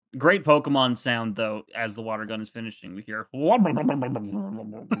Great Pokemon sound, though, as the water gun is finishing. We hear...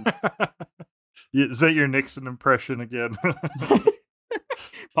 Is that your Nixon impression again?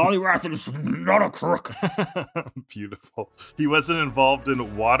 Poliwrath is not a crook. Beautiful. He wasn't involved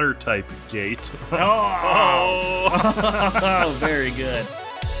in water type gate. Oh, very good.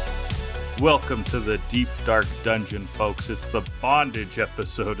 Welcome to the Deep Dark Dungeon, folks. It's the bondage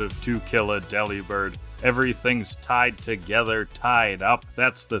episode of To Kill a Delibird. Everything's tied together, tied up.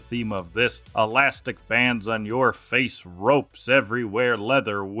 That's the theme of this. Elastic bands on your face, ropes everywhere,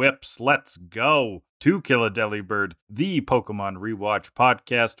 leather whips. Let's go. To Kill a Delibird, the Pokemon Rewatch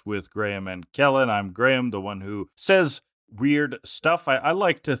podcast with Graham and Kellen. I'm Graham, the one who says weird stuff. I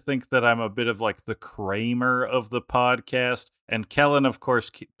like to think that I'm a bit of like the Kramer of the podcast. And Kellen, of course,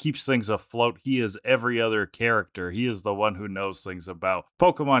 keeps things afloat. He is every other character. He is the one who knows things about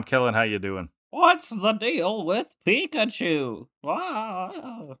Pokemon. Kellen, how you doing? What's the deal with Pikachu?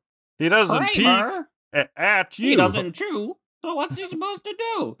 Wow. He doesn't Kramer? peek at you. He doesn't chew. So what's he supposed to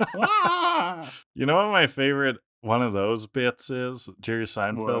do? Wow. You know what my favorite one of those bits is? Jerry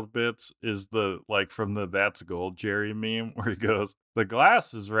Seinfeld bits is the, like, from the That's Gold Jerry meme where he goes, the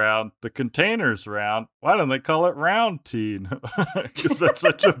glass is round, the container's round. Why don't they call it round, teen? Because that's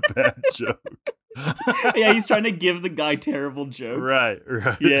such a bad joke. Yeah, he's trying to give the guy terrible jokes. Right.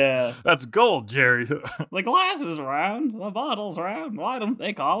 Yeah. That's gold, Jerry. The glass is round, the bottle's round. Why don't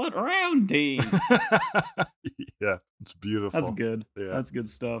they call it round, teen? Yeah, it's beautiful. That's good. Yeah. That's good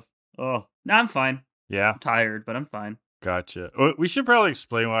stuff. Oh, no, I'm fine. Yeah? I'm tired, but I'm fine. Gotcha. We should probably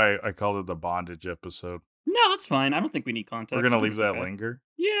explain why I called it the bondage episode. No, that's fine. I don't think we need context. We're going to leave that linger?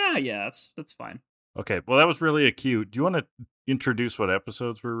 Yeah, that's fine. Okay, well, that was really a cue. Do you want to introduce what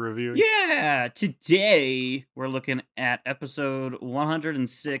episodes we're reviewing? Yeah, today we're looking at episode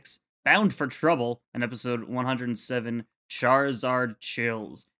 106, Bound for Trouble, and episode 107, Charizard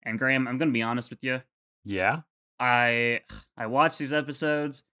Chills. And Graham, I'm going to be honest with you. Yeah? I watched these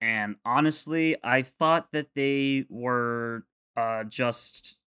episodes, and honestly, I thought that they were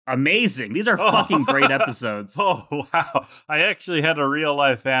just amazing. These are fucking great episodes. Oh, wow. I actually had a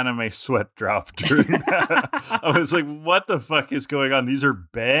real-life anime sweat drop during that. I was like, what the fuck is going on? These are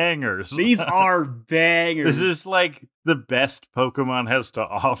bangers. These are bangers. This is like the best Pokemon has to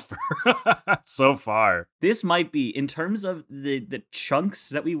offer so far. This might be, in terms of the chunks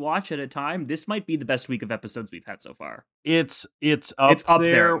that we watch at a time, this might be the best week of episodes we've had so far. It's up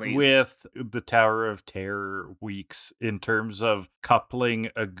there at least with the Tower of Terror weeks in terms of coupling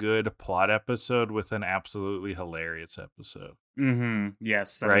a good plot episode with an absolutely hilarious episode. Mm-hmm.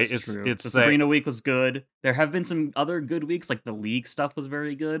 Yes, that right? is true. It's the Sabrina week was good. There have been some other good weeks, like the League stuff was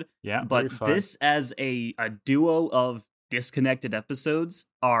very good. Yeah, but this as a duo of disconnected episodes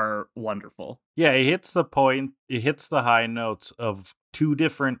are wonderful. Yeah, it hits the point. It hits the high notes of two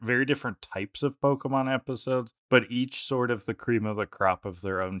very different types of Pokemon episodes, but each sort of the cream of the crop of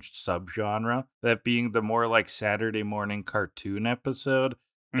their own subgenre. That being the more like Saturday morning cartoon episode,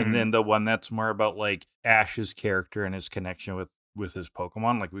 and then the one that's more about like Ash's character and his connection with his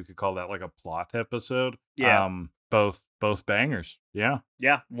Pokemon. Like we could call that like a plot episode. Yeah. Both bangers. Yeah.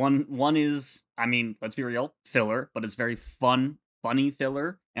 Yeah. One is, I mean, let's be real, filler, but it's very funny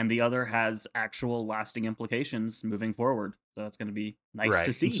filler. And the other has actual lasting implications moving forward. So that's going to be nice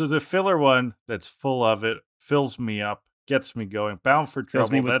to see. And so the filler one that's full of it fills me up, gets me going. Bound for Trouble.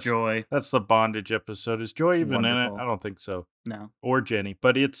 Fills me with joy. That's the bondage episode. Is Joy even in it? I don't think so. No. Or Jenny.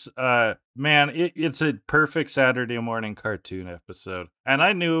 But it's, it's a perfect Saturday morning cartoon episode. And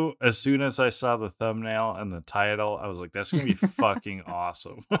I knew as soon as I saw the thumbnail and the title, I was like, that's going to be fucking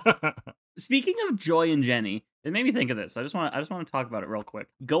awesome. Speaking of Joy and Jenny, it made me think of this. I just want to talk about it real quick.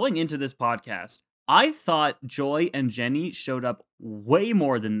 Going into this podcast, I thought Joy and Jenny showed up way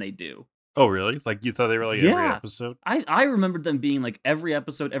more than they do. Oh, really? Like, you thought they were like every episode? I remembered them being like every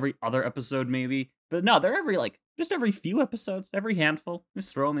episode, every other episode maybe. But no, they're just every few episodes, every handful.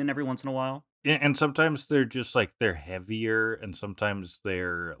 Just throw them in every once in a while. And sometimes they're just like, they're heavier and sometimes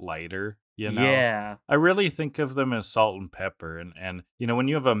they're lighter, you know? Yeah. I really think of them as salt and pepper. And you know, when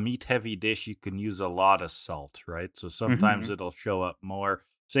you have a meat-heavy dish, you can use a lot of salt, right? So sometimes it'll show up more.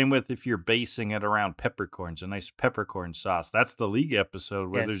 Same with if you're basing it around peppercorns, a nice peppercorn sauce. That's the League episode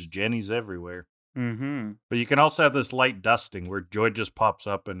where there's Jennies everywhere. Mm-hmm. But you can also have this light dusting where Joy just pops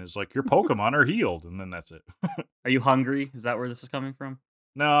up and is like, your Pokemon are healed. And then that's it. Are you hungry? Is that where this is coming from?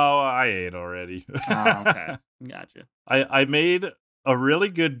 No, I ate already. Oh, okay. Gotcha. I made a really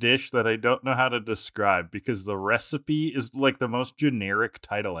good dish that I don't know how to describe because the recipe is like the most generic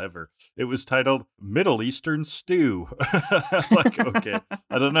title ever. It was titled Middle Eastern Stew. Like, okay,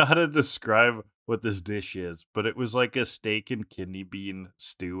 I don't know how to describe what this dish is, but it was like a steak and kidney bean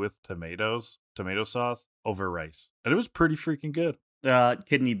stew with tomato sauce over rice. And it was pretty freaking good.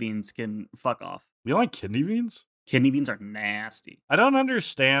 Kidney beans can fuck off. You don't like kidney beans? Kidney beans are nasty. I don't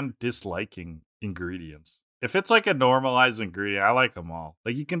understand disliking ingredients. If it's like a normalized ingredient, I like them all.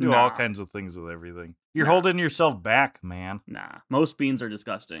 Like you can do all kinds of things with everything. You're holding yourself back, man. Nah, most beans are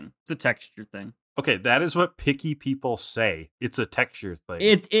disgusting. It's a texture thing. Okay, that is what picky people say. It's a texture thing.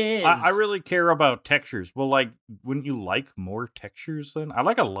 It is. I really care about textures. Well, like, wouldn't you like more textures then? I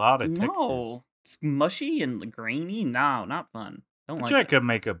like a lot of textures. No, it's mushy and grainy. No, not fun. Don't like I it. could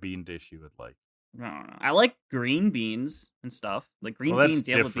make a bean dish you would like. No. I like green beans and stuff. Like green beans,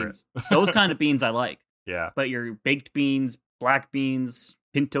 yellow different. beans. Those kind of beans I like. Yeah. But your baked beans, black beans,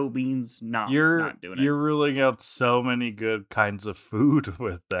 pinto beans, no, not doing it. You're ruling out so many good kinds of food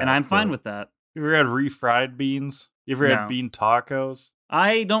with that. And I'm fine with that. You ever had refried beans? You ever had bean tacos?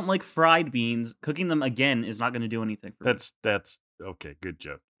 I don't like fried beans. Cooking them again is not going to do anything for me. That's okay. Good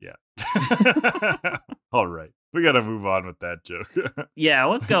joke. Yeah. All right. We got to move on with that joke. Yeah,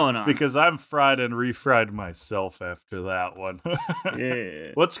 what's going on? Because I'm fried and refried myself after that one.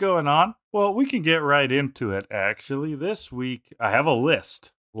 Yeah. What's going on? Well, we can get right into it, actually. This week, I have a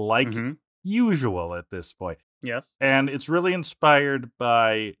list, like usual at this point. Yes. And it's really inspired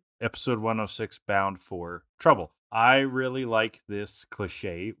by episode 106, Bound for Trouble. I really like this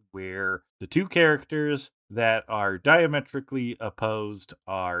cliche where the two characters that are diametrically opposed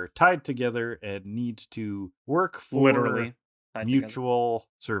are tied together and need to work for literally mutual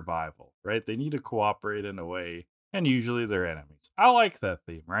survival, right? They need to cooperate in a way, and usually they're enemies. I like that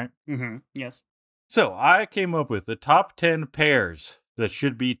theme, right? Mm-hmm. Yes. So I came up with the top 10 pairs that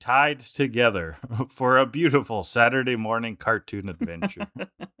should be tied together for a beautiful Saturday morning cartoon adventure.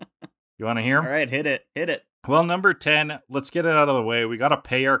 You want to hear them? All right, hit it. Well, number 10, let's get it out of the way. We got to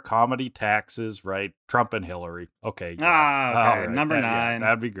pay our comedy taxes, right? Trump and Hillary. Okay. Yeah. Okay. Right. Number 9. Yeah,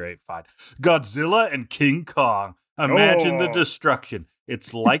 that'd be great. Fine. Godzilla and King Kong. Imagine the destruction.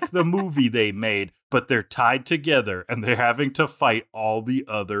 It's like the movie they made, but they're tied together and they're having to fight all the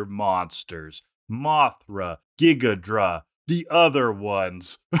other monsters. Mothra, Gigadra, the other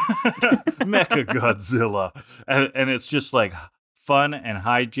ones, Mechagodzilla. And it's just like fun and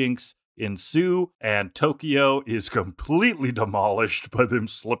hijinks ensue, and Tokyo is completely demolished by them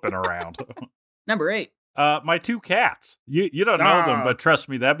slipping around. Number 8. My two cats. You don't know them, but trust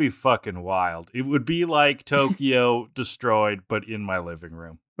me, that'd be fucking wild. It would be like Tokyo destroyed, but in my living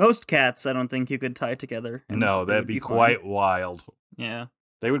room. Most cats, I don't think you could tie together. No, that'd be quite wild. Yeah.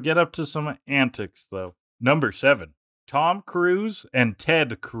 They would get up to some antics, though. Number 7. Tom Cruise and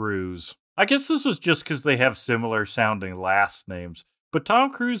Ted Cruz. I guess this was just because they have similar sounding last names. But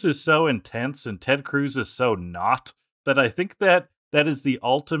Tom Cruise is so intense and Ted Cruz is so not that I think that is the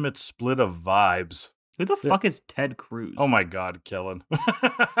ultimate split of vibes. Who the fuck is Ted Cruz? Oh my God, Kellen.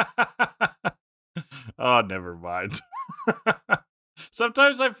 Oh, never mind.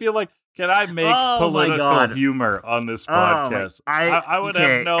 Sometimes I feel like, can I make political humor on this podcast? I would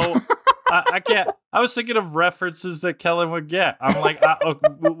have no... I can't. I was thinking of references that Kellen would get. I'm like,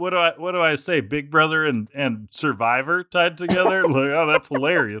 what do I say? Big Brother and Survivor tied together? Like, oh, that's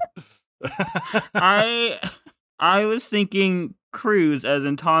hilarious. I was thinking Cruise as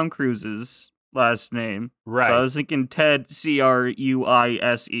in Tom Cruise's last name. Right. So I was thinking Ted Cruise.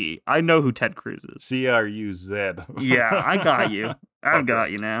 I know who Ted Cruz is. Cruz. Yeah, I got you. I've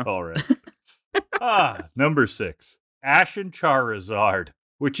got you now. All right. Number 6. Ash and Charizard.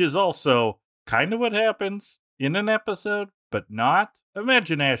 Which is also kind of what happens in an episode, but not.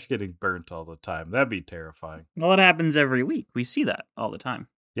 Imagine Ash getting burnt all the time. That'd be terrifying. Well, it happens every week. We see that all the time.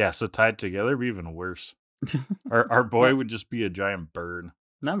 Yeah, so tied together would be even worse. Our boy would just be a giant burn.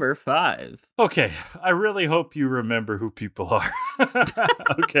 Number 5. Okay, I really hope you remember who people are.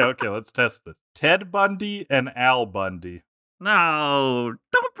 Okay, let's test this. Ted Bundy and Al Bundy. No,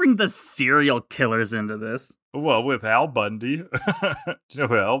 don't bring the serial killers into this. Well, with Al Bundy. Do you know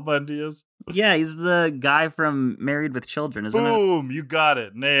who Al Bundy is? Yeah, he's the guy from Married with Children, isn't it? Boom, you got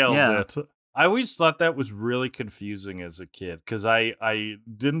it. Nailed it. I always thought that was really confusing as a kid because I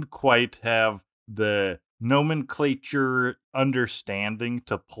didn't quite have the nomenclature understanding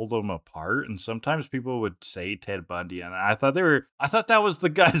to pull them apart, and sometimes people would say Ted Bundy and I thought that was the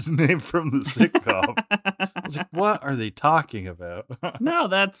guy's name from the sitcom. I was like, what are they talking about? No,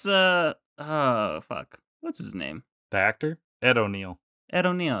 that's fuck, what's his name? The actor? Ed O'Neill,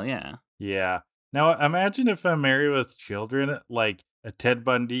 yeah. Now imagine if I'm Married with Children, like a Ted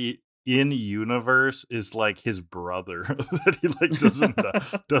Bundy in universe is like his brother that he like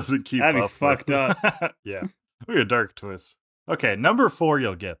doesn't keep That'd up be fucked with. up. Yeah, we a dark twist. Okay, number 4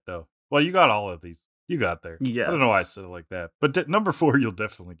 you'll get though. Well, you got all of these. You got there. Yeah. I don't know why I said it like that. But number 4, you'll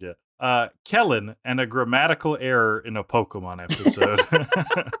definitely get. Kellen and a grammatical error in a Pokemon episode.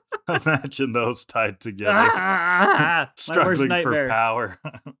 Imagine those tied together. My worst Struggling nightmare. for power.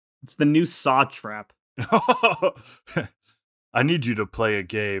 It's the new Saw Trap. I need you to play a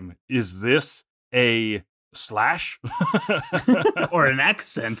game. Is this a slash? Or an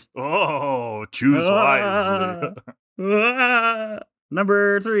accent. Oh, choose wisely.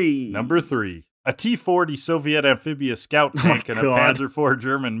 Number 3. Number 3. A T-40 Soviet amphibious scout tank and a God. Panzer IV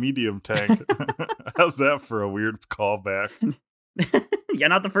German medium tank. How's that for a weird callback? Yeah,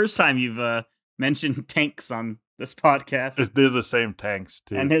 not the first time you've mentioned tanks on this podcast. They're the same tanks,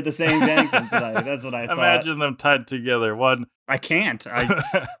 too. And they're the same tanks. That's what I thought. Imagine them tied together. I can't.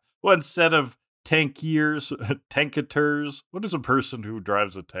 One set of tankiers, tankateurs. What is a person who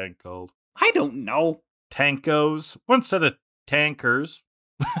drives a tank called? I don't know. Tankos. One set of tankers.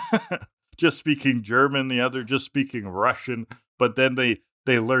 Just speaking German, the other just speaking Russian. But then they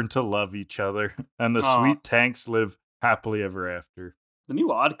learn to love each other. And the sweet tanks live happily ever after. The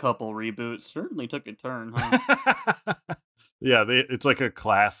new Odd Couple reboot certainly took a turn, huh? Yeah, it's like a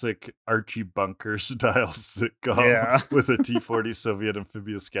classic Archie Bunker style sitcom with a T-40 Soviet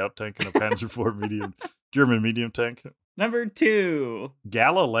amphibious scout tank and a Panzer IV German medium tank. Number 2.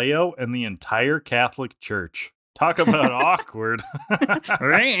 Galileo and the entire Catholic Church. Talk about awkward.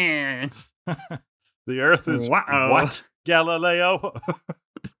 The Earth is what? Galileo?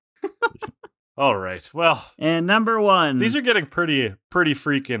 All right, well. And number 1. These are getting pretty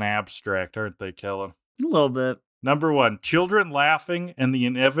freaking abstract, aren't they, Kellen? A little bit. Number 1, children laughing and the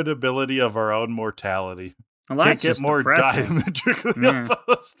inevitability of our own mortality. Well, Can't that's get just more depressing. diametrically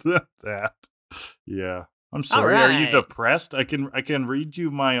opposed than that. Yeah. I'm sorry. All Are you right. depressed? I can read you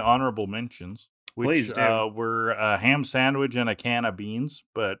my honorable mentions, which Please do. were a ham sandwich and a can of beans.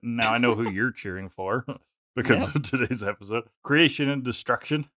 But now I know who you're cheering for because of today's episode: Creation and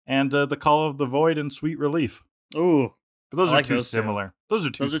Destruction, and The Call of the Void and Sweet Relief. Ooh. But those I are like too those two. similar. Those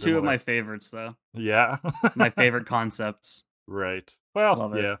are Those are two of my favorites, though. Yeah. My favorite concepts. Right. Well,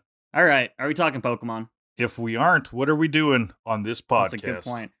 Love it. yeah. All right. Are we talking Pokemon? If we aren't, what are we doing on this podcast? That's a good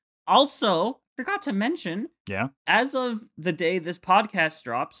point. Also, forgot to mention, Yeah. as of the day this podcast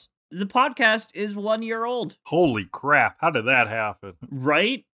drops, the podcast is 1 year old. Holy crap. How did that happen?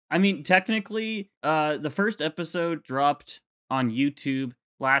 Right? I mean, technically, the first episode dropped on YouTube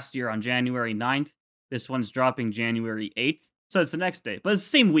last year on January 9th. This one's dropping January 8th. So it's the next day. But it's the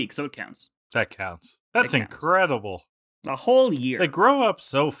same week, so it counts. That counts. That's It counts. incredible. A whole year. They grow up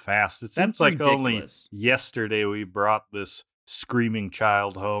so fast. It seems That's like only ridiculous. yesterday we brought this screaming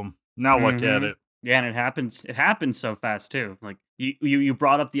child home. Now look at it. Yeah, and it happens so fast too. Like you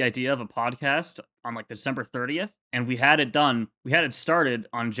brought up the idea of a podcast on like December 30th, and we had it done. We had it started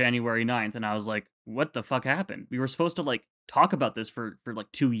on January 9th, and I was like, what the fuck happened? We were supposed to like talk about this for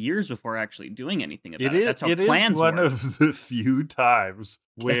like 2 years before actually doing anything about it. That's how plans one work. of the few times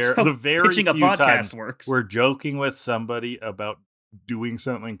where That's how the very pitching a few podcast times works. we're joking with somebody about doing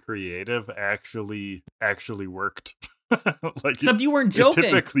something creative actually worked. Like Except you weren't joking. It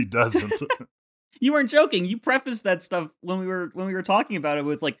typically doesn't. You weren't joking. You prefaced that stuff when we were talking about it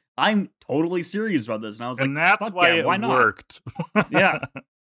with like, I'm totally serious about this, and I was like, and that's fuck why yeah, why it not? worked. Yeah.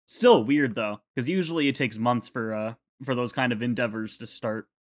 Still weird though, because usually it takes months for those kind of endeavors to start.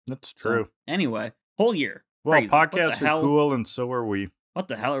 That's true. So, anyway, whole year. Well, Crazy. What the podcasts are hell- cool, and so are we. What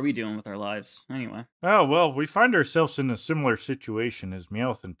the hell are we doing with our lives? Anyway. Oh, well, we find ourselves in a similar situation as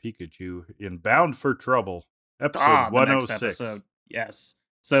Meowth and Pikachu in Bound for Trouble, episode the next 106. episode. Yes.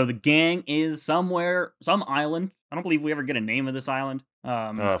 So the gang is somewhere, some island. I don't believe we ever get a name of this island.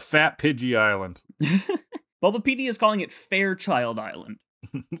 Fat Pidgey Island. Bulbapedia is calling it Fairchild Island.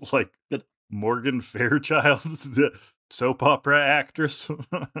 Like Morgan Fairchild, the soap opera actress.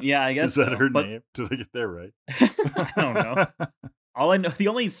 Yeah, I guess Is that so, her but- name? Did I get that right? I don't know. All I know, the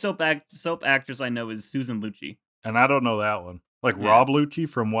only soap actress I know is Susan Lucci. And I don't know that one. Like Yeah. Rob Lucci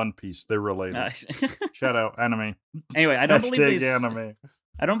from One Piece. They're related. Shout out anime. Anyway, I don't believe Anime.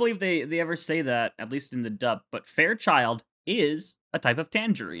 I don't believe they ever say that, at least in the dub. But Fairchild is a type of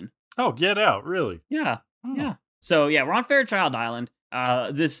tangerine. Oh, get out! Really? Yeah, Oh. yeah. So yeah, we're on Fairchild Island.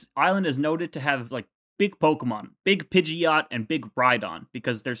 This island is noted to have like big Pokemon, big Pidgeot and big Rhydon,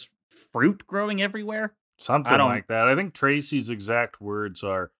 because there's fruit growing everywhere. Something I don't- like that. I think Tracy's exact words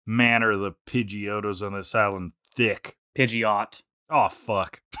are, "Man, are the Pidgeotos on this island thick." Pidgeot. Oh,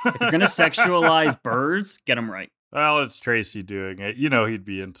 fuck. If you're gonna sexualize birds, get them right. Well, it's Tracy doing it. You know he'd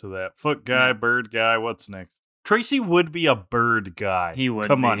be into that. Foot guy, bird guy, what's next? Tracy would be a bird guy. He would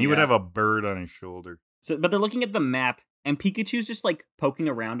Come be, on, he would yeah. have a bird on his shoulder. So, but they're looking at the map, and Pikachu's just like poking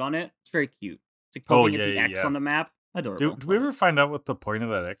around on it. It's very cute. It's like poking at the X on the map. Adorable. Did we ever find out what the point of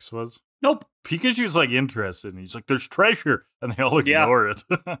that X was? Nope. Pikachu's like interested, and he's like, "There's treasure," and they all ignore it.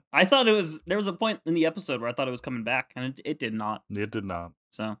 I thought there was a point in the episode where I thought it was coming back, and it did not. It did not.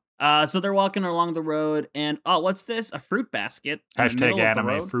 So they're walking along the road, and what's this? A fruit basket. Hashtag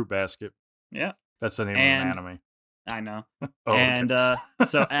anime fruit basket. Yeah, that's the name of an anime. I know. Oh,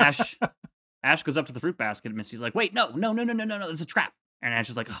 so Ash goes up to the fruit basket, and Misty's like, "Wait, no, it's a trap." And Ash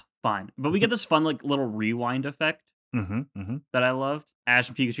is like, oh, "Fine," but we get this fun like little rewind effect. That I loved. Ash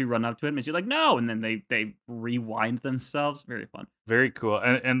and Pikachu run up to it, and Misty's like, "No," and then they rewind themselves. Very fun. Very cool.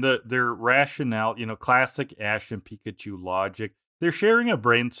 And their rationale, classic Ash and Pikachu logic. They're sharing a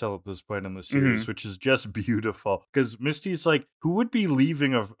brain cell at this point in the series, which is just beautiful. Because Misty's like, who would be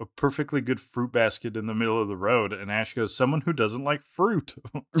leaving a perfectly good fruit basket in the middle of the road? And Ash goes, someone who doesn't like fruit.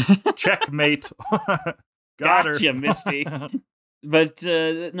 Checkmate. Gotcha, Misty. But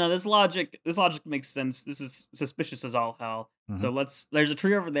no, this logic makes sense. This is suspicious as all hell. So there's a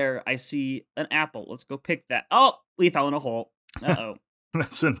tree over there. I see an apple. Let's go pick that. Oh, we fell in a hole. Uh-oh.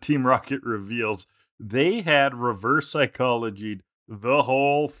 That's when Team Rocket reveals they had reverse psychologied the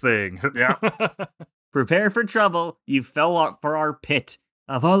whole thing. Yeah. Prepare for trouble. You fell for our pit.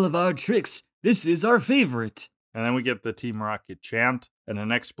 Of all of our tricks, this is our favorite. And then we get the Team Rocket chant and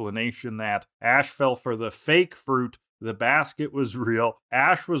an explanation that Ash fell for the fake fruit. The basket was real.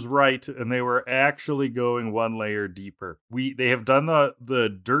 Ash was right, and they were actually going one layer deeper. They have done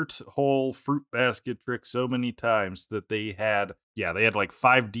the dirt hole fruit basket trick so many times that they had like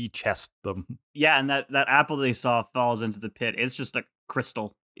 5D chest them. Yeah, and that apple they saw falls into the pit. It's just a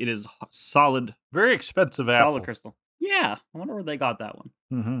crystal. It is solid. Very expensive apple. Solid crystal. Yeah, I wonder where they got that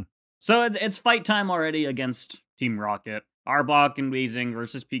one. So it's fight time already against Team Rocket. Arbok and Weezing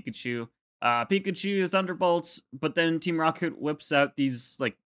versus Pikachu. Pikachu thunderbolts, but then Team Rocket whips out these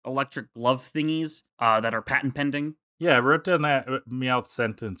like electric glove thingies that are patent pending. Yeah, I wrote down that Meowth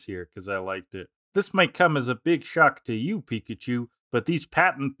sentence here because I liked it. This might come as a big shock to you, Pikachu, but these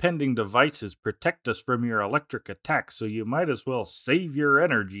patent pending devices protect us from your electric attacks, so you might as well save your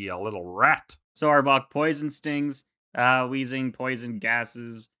energy, a little rat. So Arbok poison stings, Weezing poison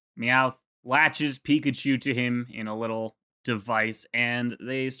gases, Meowth latches Pikachu to him in a little device, and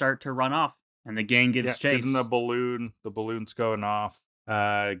they start to run off, and the gang gives chase. Getting the balloon's going off.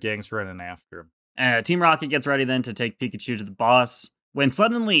 Gang's running after him. Team Rocket gets ready then to take Pikachu to the boss, when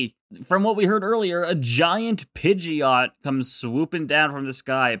suddenly, from what we heard earlier, a giant Pidgeot comes swooping down from the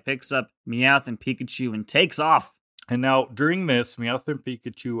sky, picks up Meowth and Pikachu, and takes off. And now, during this, Meowth and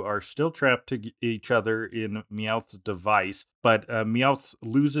Pikachu are still trapped to each other in Meowth's device, but Meowth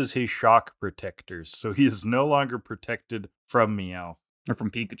loses his shock protectors, so he is no longer protected from Meowth. Or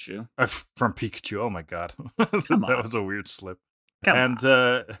from Pikachu. From Pikachu, oh my god. That was a weird slip.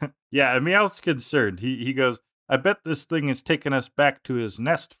 Meowth's concerned. He goes, I bet this thing is taking us back to his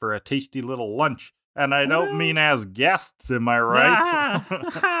nest for a tasty little lunch, and I don't mean as guests, am I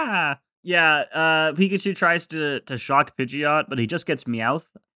right? Yeah, Pikachu tries to shock Pidgeot, but he just gets Meowth.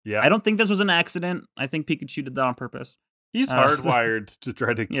 Yeah. I don't think this was an accident. I think Pikachu did that on purpose. He's hardwired to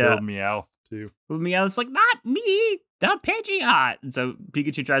try to kill Meowth, too. But Meowth's like, not me, the Pidgeot. And so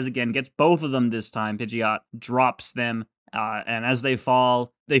Pikachu tries again, gets both of them this time. Pidgeot drops them, and as they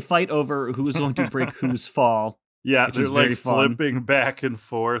fall, they fight over who's going to break whose fall. Yeah, they're like flipping back and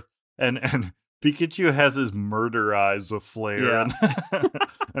forth, and Pikachu has his murder eyes aflare. Yeah.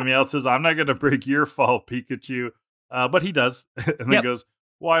 And Meowth says, I'm not going to break your fall, Pikachu. But he does. And then goes,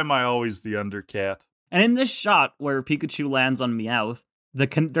 why am I always the undercat? And in this shot where Pikachu lands on Meowth, their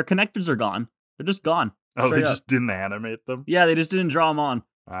connectors are gone. They're just gone. Oh, they just didn't animate them? Yeah, they just didn't draw them on.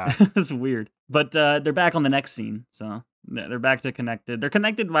 It's weird. But they're back on the next scene, so they're back to connected. They're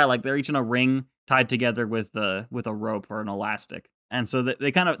connected by, like, they're each in a ring tied together with a rope or an elastic. And so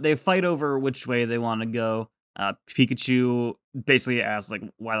they fight over which way they want to go. Pikachu basically asks, like,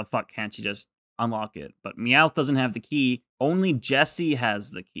 why the fuck can't you just unlock it? But Meowth doesn't have the key. Only Jessie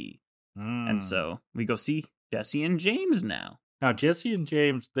has the key. And so we go see Jessie and James now. Now, Jessie and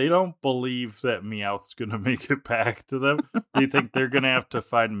James, they don't believe that Meowth's going to make it back to them. They think they're going to have to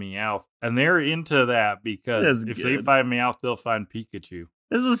find Meowth. And they're into that because if they find Meowth, they'll find Pikachu.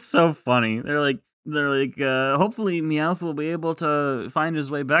 This is so funny. They're like, hopefully Meowth will be able to find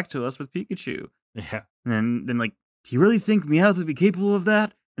his way back to us with Pikachu. Yeah. And then like, do you really think Meowth would be capable of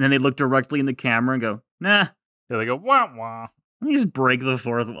that? And then they look directly in the camera and go, nah. Yeah, they go, wah, wah. Let me just break the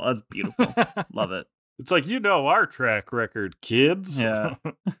fourth wall. That's beautiful. Love it. It's like, our track record, kids. Yeah.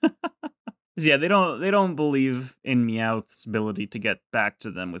 yeah, they don't believe in Meowth's ability to get back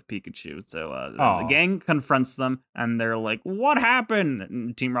to them with Pikachu. So the gang confronts them, and they're like, "What happened?"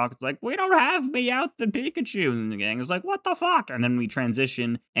 And Team Rocket's like, "We don't have Meowth and Pikachu." And the gang is like, "What the fuck?" And then we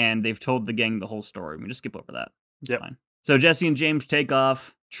transition, and they've told the gang the whole story. We just skip over that. It's fine. So Jesse and James take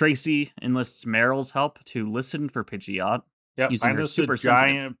off. Tracy enlists Meryl's help to listen for Pidgeot. Yep, using her super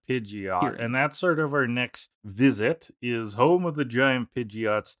giant Pidgeot. And that's sort of our next visit, is home of the giant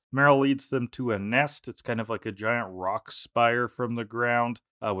Pidgeots. Meryl leads them to a nest. It's kind of like a giant rock spire from the ground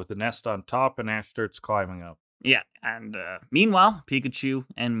with a nest on top, and Ash starts climbing up. Yeah, and meanwhile, Pikachu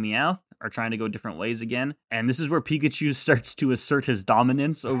and Meowth are trying to go different ways again. And this is where Pikachu starts to assert his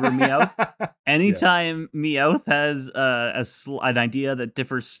dominance over Meowth. Anytime Meowth has an idea that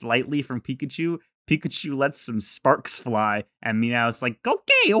differs slightly from Pikachu lets some sparks fly, and Meowth's like,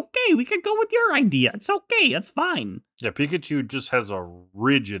 okay, we can go with your idea. It's okay, that's fine. Yeah, Pikachu just has a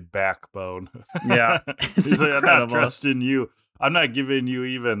rigid backbone. Yeah, it's like, incredible. I'm not trusting you. I'm not giving you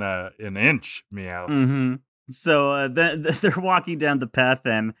even an inch, Meowth. Mm-hmm. So they're walking down the path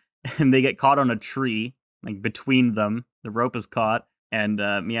then, and they get caught on a tree, like between them. The rope is caught, and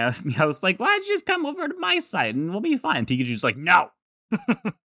Meowth's like, why don't you just come over to my side, and we'll be fine. Pikachu's like, no.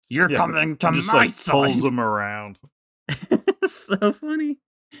 You're coming to my side. Pulls them around. So funny.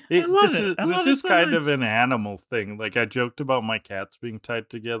 This is kind of an animal thing. Like, I joked about my cats being tied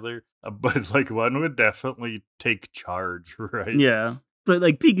together, but like one would definitely take charge, right? Yeah, but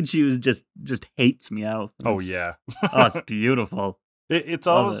like Pikachu just hates Meowth. Oh yeah. Oh, it's beautiful. It's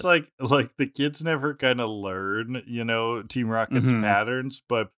almost like the kids never kind of learn, Team Rocket's patterns,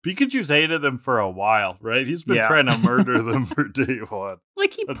 but Pikachu's hated them for a while, right? He's been trying to murder them for day one.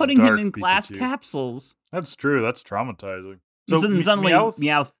 Like, keep putting him in glass capsules. That's true. That's traumatizing. So suddenly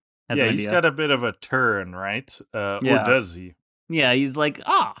Meowth has an idea. He's got a bit of a turn, right? Or does he? Yeah, he's like,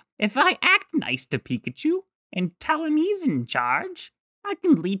 if I act nice to Pikachu and tell him he's in charge, I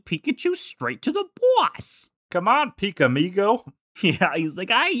can lead Pikachu straight to the boss. Come on, Pikamigo. Yeah, he's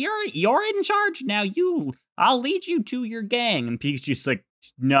like, you're in charge now. I'll lead you to your gang. And Pikachu's like,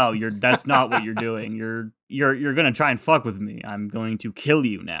 no, that's not what you're doing. You're gonna try and fuck with me. I'm going to kill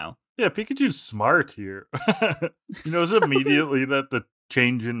you now. Yeah, Pikachu's smart here. He knows immediately that the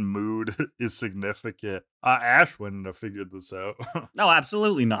change in mood is significant. Ash wouldn't have figured this out. No,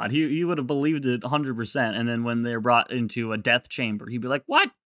 absolutely not. He would have believed it 100%. And then when they're brought into a death chamber, he'd be like, what?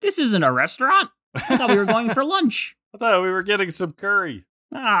 This isn't a restaurant. I thought we were going for lunch. I thought we were getting some curry.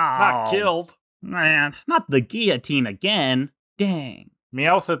 Oh, not killed. Man, not the guillotine again. Dang.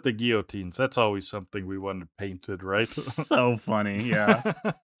 Meowth at the guillotines. That's always something we wanted painted, right? So funny, yeah.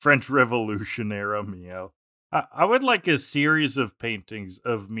 French Revolution era Meowth. I would like a series of paintings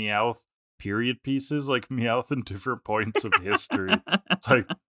of Meowth period pieces, like Meowth in different points of history. Like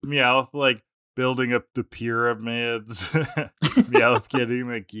Meowth, like building up the pyramids. Meowth getting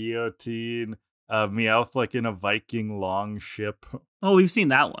the guillotine. Meowth like in a Viking longship. Oh, we've seen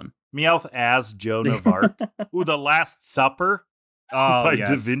that one. Meowth as Joan of Arc. Ooh, The Last Supper by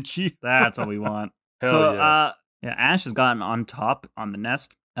Da Vinci. That's what we want. Ash has gotten on top on the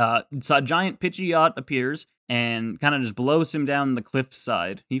nest. So a giant Pidgeot appears and kind of just blows him down the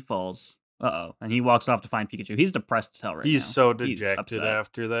cliffside. He falls. And he walks off to find Pikachu. He's depressed as hell right now. He's so dejected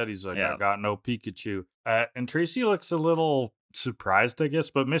after that. He's like, I got no Pikachu. And Tracy looks a little surprised, I guess,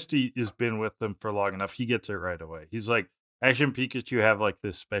 but Misty has been with them for long enough. He gets it right away. He's like, Ash and Pikachu have like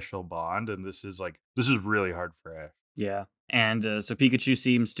this special bond, and this is really hard for Ash. Yeah. And so Pikachu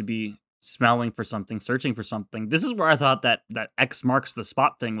seems to be smelling for something, searching for something. This is where I thought that X marks the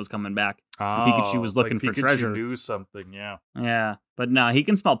spot thing was coming back. Pikachu was looking for treasure. Pikachu knew something, yeah. Yeah, but no, he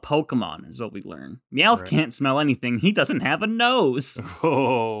can smell Pokemon, is what we learn. Meowth can't smell anything. He doesn't have a nose.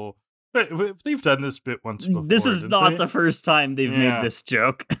 Oh, they've done this bit once before. This is not the first time they've made this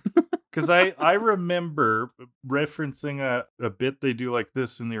joke. Because I remember referencing a bit they do like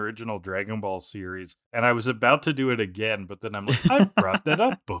this in the original Dragon Ball series, and I was about to do it again, but then I'm like, I've brought that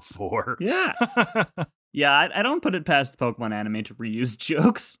up before. Yeah. Yeah, I don't put it past the Pokemon anime to reuse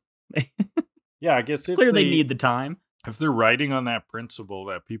jokes. Yeah, I guess it's clear they need the time. If they're writing on that principle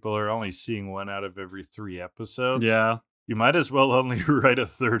that people are only seeing one out of every 3 episodes, you might as well only write a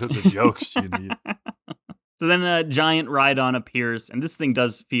third of the jokes you need. So then a giant Rhydon appears, and this thing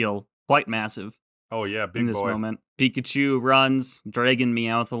does feel quite massive. Oh yeah, big in this moment. Pikachu runs, dragging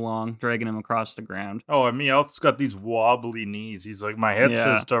Meowth along, dragging him across the ground. Oh, and Meowth's got these wobbly knees. He's like, my head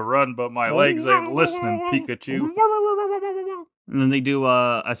says to run, but my legs ain't listening, Pikachu. And then they do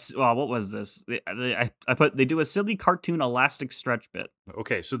what was this? They do a silly cartoon elastic stretch bit.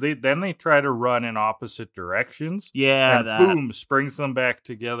 Okay, so they try to run in opposite directions. Yeah, and boom, springs them back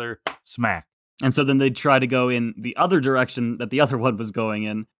together. Smack. And so then they try to go in the other direction that the other one was going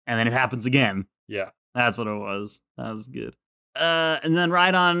in, and then it happens again. Yeah. That's what it was. That was good. And then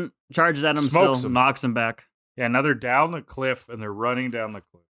Rhydon charges at him, Smokes still him. knocks him back. Yeah, now they're down the cliff, and they're running down the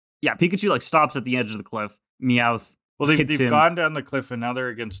cliff. Yeah, Pikachu like stops at the edge of the cliff. Meowth They've hits him. gone down the cliff, and now they're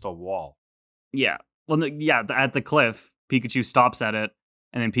against a wall. Yeah. Well, at the cliff, Pikachu stops at it,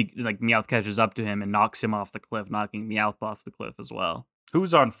 and then Meowth catches up to him and knocks him off the cliff, knocking Meowth off the cliff as well.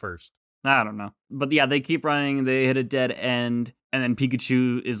 Who's on first? I don't know. But yeah, they keep running, they hit a dead end, and then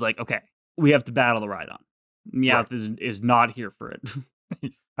Pikachu is like, okay, we have to battle the Rhydon. Meowth is not here for it.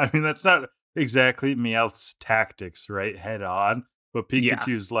 I mean, that's not exactly Meowth's tactics, right? Head on. But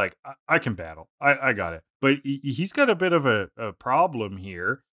Pikachu's like, I can battle. I got it. But he's got a bit of a problem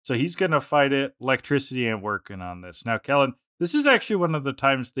here. So he's going to fight it. Electricity ain't working on this. Now, Kellen, this is actually one of the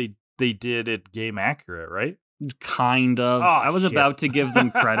times they did it game accurate, right? Kind of. Oh, I was about to give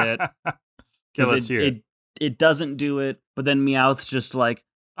them credit. Because it doesn't do it. But then Meowth's just like,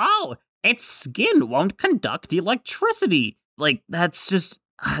 oh, its skin won't conduct electricity. Like, that's just,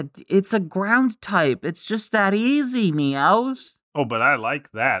 it's a ground type. It's just that easy, Meowth. Oh, but I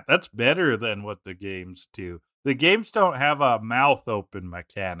like that. That's better than what the games do. The games don't have a mouth open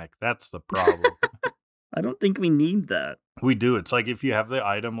mechanic. That's the problem. I don't think we need that. We do. It's like if you have the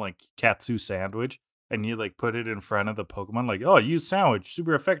item like Katsu Sandwich and you like put it in front of the Pokemon, like, oh, use sandwich,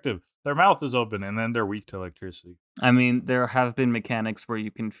 super effective. Their mouth is open and then they're weak to electricity. I mean, there have been mechanics where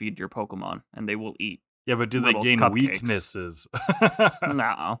you can feed your Pokemon and they will eat. Yeah, but do they gain cupcakes. Weaknesses?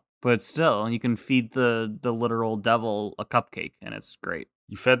 No, but still, you can feed the literal devil a cupcake, and it's great.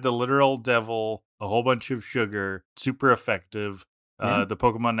 You fed the literal devil a whole bunch of sugar, super effective. Yeah. The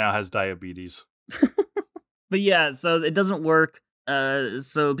Pokemon now has diabetes. But yeah, so it doesn't work.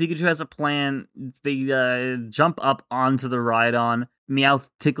 So Pikachu has a plan. They jump up onto the Rhydon. Meowth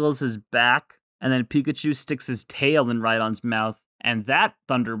tickles his back, and then Pikachu sticks his tail in Rhydon's mouth, and that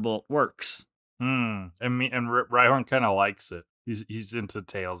Thunderbolt works. And Rhyhorn kind of likes it. He's into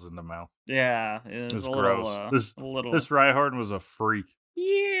tails in the mouth. Yeah, it's gross. This Rhyhorn was a freak.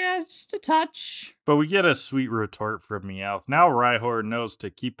 Yeah, just a touch. But we get a sweet retort from Meowth. Now Rhyhorn knows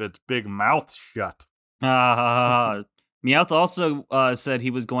to keep its big mouth shut. Meowth also said he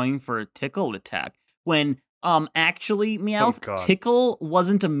was going for a tickle attack. When actually, Meowth, tickle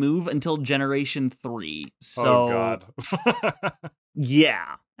wasn't a move until Generation 3. So, God.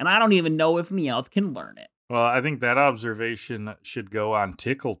 Yeah. And I don't even know if Meowth can learn it. Well, I think that observation should go on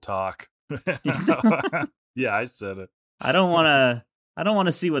Tickle Talk. Yeah, I said it. I don't want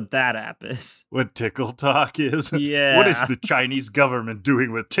to see what that app is. What Tickle Talk is? Yeah. What is the Chinese government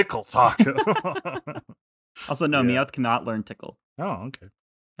doing with Tickle Talk? Also, no, Meowth cannot learn tickle. Oh, okay.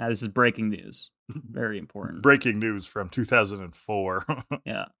 This is breaking news. Very important. Breaking news from 2004.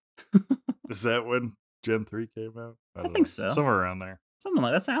 Yeah. Is that when Gen 3 came out? I think so. Somewhere around there. Something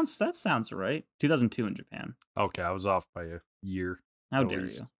like that. That sounds right. 2002 in Japan. Okay, I was off by a year. How dare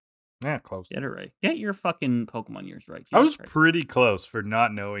you? Yeah, close. Get it right. Get your fucking Pokemon years right. I was pretty close for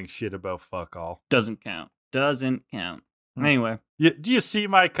not knowing shit about fuck all. Doesn't count. Anyway. Do you see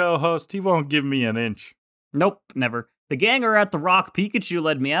my co-host? He won't give me an inch. Nope, never. The gang are at the rock Pikachu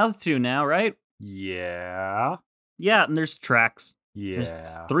led Meowth to now, right? Yeah. Yeah, and there's tracks. Yeah. There's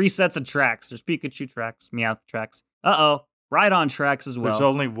 3 sets of tracks. There's Pikachu tracks, Meowth tracks. Uh-oh. Rhydon tracks as well. There's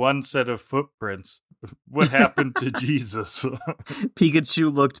only one set of footprints. What happened to Jesus?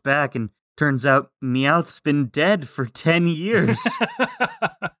 Pikachu looked back and turns out Meowth's been dead for 10 years.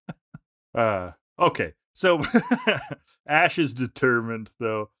 Okay. So Ash is determined,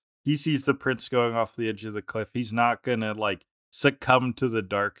 though. He sees the prince going off the edge of the cliff. He's not gonna, succumb to the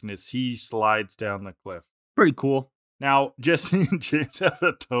darkness. He slides down the cliff. Pretty cool. Now, Jesse and James have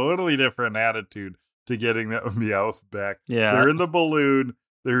a totally different attitude to getting that Meowth back. Yeah. They're in the balloon.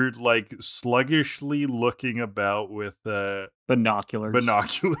 They're, sluggishly looking about with... binoculars.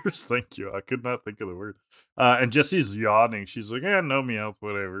 Binoculars, thank you. I could not think of the word. And Jesse's yawning. She's like, no Meowth,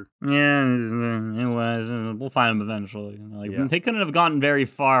 whatever. Yeah, we'll find him eventually. They couldn't have gotten very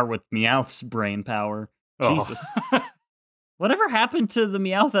far with Meowth's brain power. Jesus. Whatever happened to the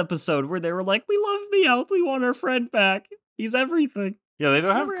Meowth episode where they were like, we love Meowth, we want our friend back. He's everything. Yeah, they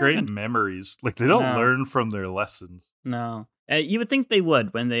don't have great memories. They don't learn from their lessons. No. You would think they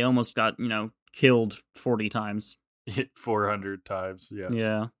would when they almost got, killed 40 times. Hit 400 times, yeah.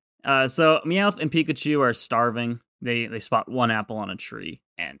 Yeah. So Meowth and Pikachu are starving. They spot one apple on a tree,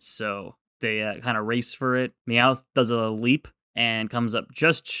 and so they kind of race for it. Meowth does a leap and comes up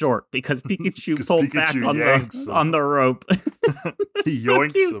just short because Pikachu 'Cause pulled Pikachu back yanks him. on the rope. He So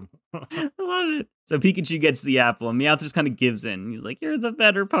yoinks cute. him. I love it. So Pikachu gets the apple, and Meowth just kind of gives in. He's like, "You're the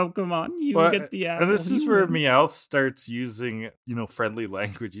better Pokemon. You Well, get the apple." and this is You where win." Meowth starts using, friendly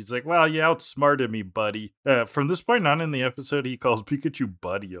language. He's like, well, you outsmarted me, buddy. From this point on in the episode, he calls Pikachu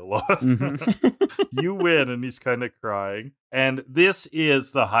buddy a lot. Mhm. You win, and he's kind of crying. And this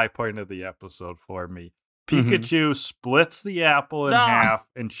is the high point of the episode for me. Pikachu splits the apple in Ah. half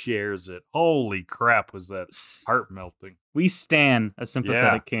and shares it. Holy crap, was that heart melting. We stan a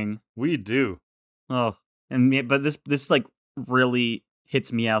sympathetic king. We do. Oh, but this like really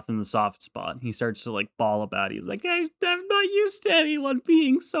hits Meowth in the soft spot. He starts to like bawl about it. He's like, I'm not used to anyone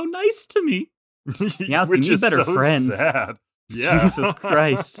being so nice to me. Meowth, Which you need is better so friends. sad. Yeah. Jesus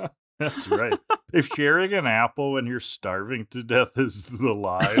Christ. That's right. If sharing an apple when you're starving to death is the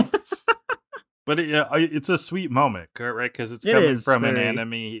line. But it's a sweet moment, right? Because it's coming from an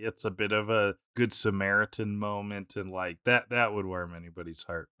enemy. It's a bit of a good Samaritan moment. And like that would warm anybody's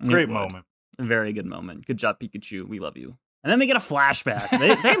heart. Great moment. A very good moment. Good job, Pikachu. We love you. And then we get a flashback.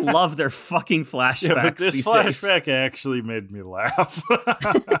 They love their fucking flashbacks. Yeah, but this these flashback actually made me laugh.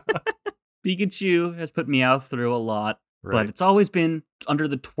 Pikachu has put Meowth through a lot. Right. But it's always been under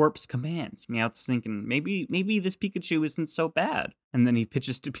the Twerp's commands. Meowth's thinking, maybe this Pikachu isn't so bad. And then he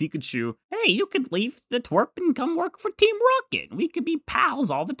pitches to Pikachu, hey, you could leave the Twerp and come work for Team Rocket. We could be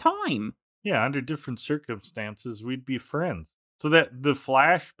pals all the time. Yeah, under different circumstances, we'd be friends. So that the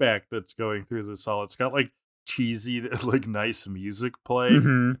flashback that's going through this all, it's got like cheesy, like nice music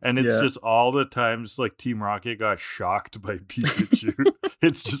playing. And it's just all the times like Team Rocket got shocked by Pikachu.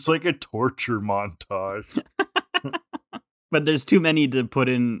 It's just like a torture montage. But there's too many to put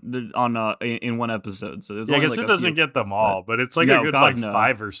in one episode. So there's I only guess like it doesn't get them all, but it's like No, a good God, like no.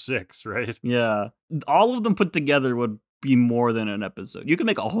 5 or 6, right? Yeah. All of them put together would be more than an episode. You could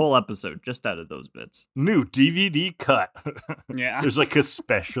make a whole episode just out of those bits. New DVD cut. Yeah. There's like a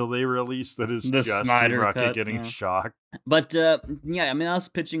special they released that is The just Team Snyder Rocket cut, getting yeah. shocked. But I mean, I was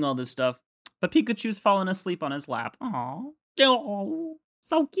pitching all this stuff, but Pikachu's falling asleep on his lap. Aww. Oh,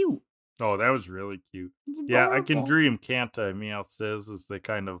 so cute. Oh, that was really cute. It's Yeah, I can adorable. dream, can't I? Meowth says as they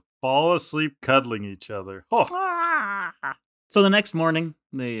kind of fall asleep cuddling each other. Oh, Ah. So the next morning,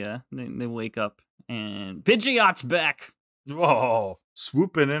 they wake up and Pidgeot's back, oh,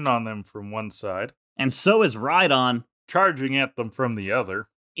 swooping in on them from one side, and so is Rhydon. charging at them from the other.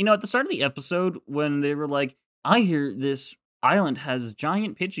 You know, at the start of the episode, when they were like, I hear this island has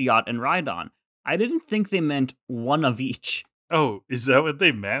giant Pidgeot and Rhydon, I didn't think they meant one of each. Oh, is that what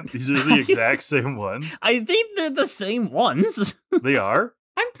they meant? These are the exact same ones? I think they're the same ones. They are?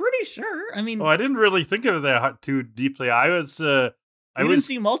 I'm pretty sure. I mean, Oh, I didn't really think of that too deeply. I was didn't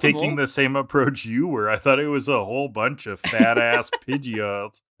see multiple. taking the same approach you were. I thought it was a whole bunch of fat ass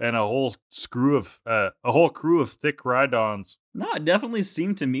Pidgeots and a whole crew of thick Rhydons. No, it definitely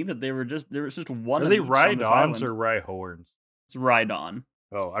seemed to me that there was just one Are of they each on this Rhydons island. or Rhyhorns? It's Rhydon.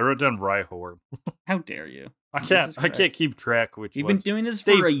 Oh, I wrote down Rhyhorn. How dare you? I Jesus can't Christ. keep track which You've been ones. doing this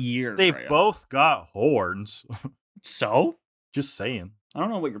for They've- a year. They've Freya. both got horns. So? Just saying. I don't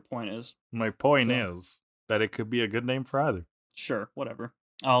know what your point is. My point So- is that it could be a good name for either. Sure, whatever.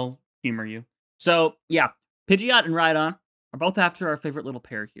 I'll humor you. So, yeah, Pidgeot and Rhydon are both after our favorite little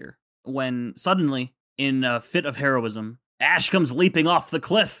pair here. When suddenly, in a fit of heroism, Ash comes leaping off the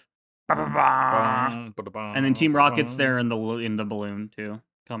cliff. And then Team Rocket's there in the balloon too,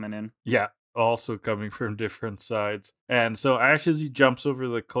 coming in. Yeah, also coming from different sides. And so Ash, as he jumps over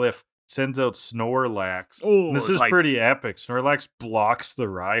the cliff, sends out Snorlax. Oh, And this it's is like pretty epic. Snorlax blocks the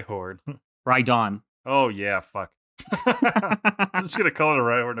Rhyhorn. Rhydon. Oh, yeah, fuck. I'm just going to call it a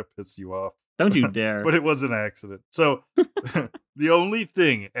Rhyhorn to piss you off. Don't you dare. But it was an accident. So the only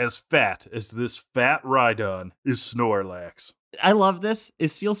thing as fat as this fat Rhydon is Snorlax. I love this.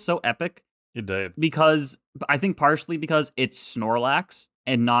 It feels so epic It did. because I think partially because it's Snorlax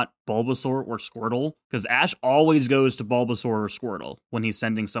and not Bulbasaur or Squirtle. Because Ash always goes to Bulbasaur or Squirtle when he's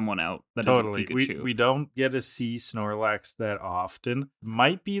sending someone out that Totally. isn't Pikachu. We don't get to see Snorlax that often.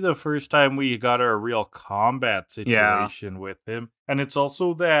 Might be the first time we got a real combat situation with him. And it's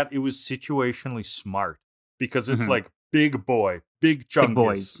also that it was situationally smart. Because it's Mhm. like big boy, big chunkus. Big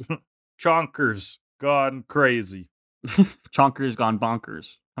boys. Chonkers gone crazy. Chonker's gone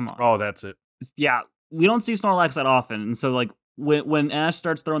bonkers. Come on. Oh, that's it. Yeah, we don't see Snorlax that often. And so, like, when Ash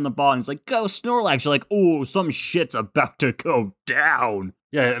starts throwing the ball and he's like, go Snorlax, you're like, oh, some shit's about to go down.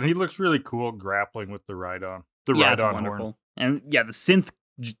 Yeah, and he looks really cool grappling with the Rhydon. The Yeah, it's Rhydon wonderful. horn. And yeah, the synth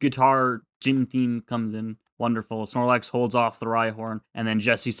guitar gym theme comes in. Wonderful. Snorlax holds off the Rhyhorn, and then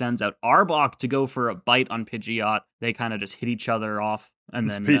Jesse sends out Arbok to go for a bite on Pidgeot. They kind of just hit each other off, and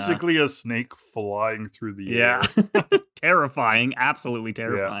It's then basically a snake flying through the air. terrifying, absolutely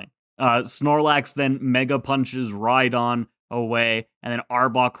terrifying. Snorlax then mega punches Rhydon away, and then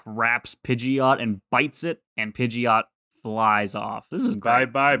Arbok wraps Pidgeot and bites it, and Pidgeot flies off. This is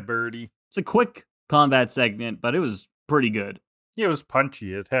great. Bye, birdie. It's a quick combat segment, but it was pretty good. Yeah, it was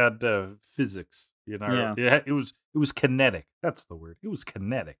punchy. It had physics, you know. Yeah. It was kinetic. That's the word. It was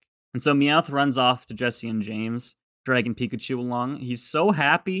kinetic. And so Meowth runs off to Jesse and James, dragging Pikachu along. He's so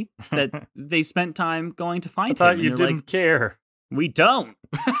happy that they spent time going to find him. I thought you didn't care. We don't.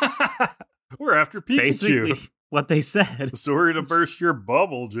 We're after Pikachu. Basically what they said. Sorry to burst your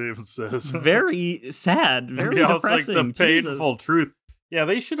bubble, James says. Very sad. Very depressing. Like the painful truth. Yeah,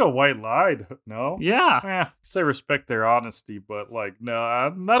 they should have white lied. No? Yeah. I respect their honesty, but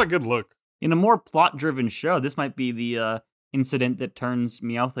no, not a good look. In a more plot-driven show, this might be the incident that turns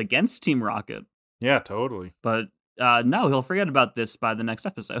Meowth against Team Rocket. Yeah, totally. But no, he'll forget about this by the next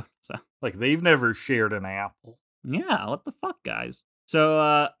episode. So, they've never shared an apple. Yeah, what the fuck, guys?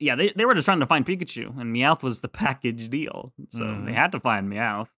 So, they were just trying to find Pikachu, and Meowth was the package deal. So they had to find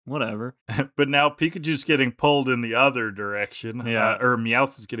Meowth. Whatever. But now Pikachu's getting pulled in the other direction. Yeah. Or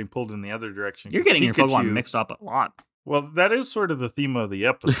Meowth is getting pulled in the other direction. You're getting your Pokemon mixed up a lot. Well, that is sort of the theme of the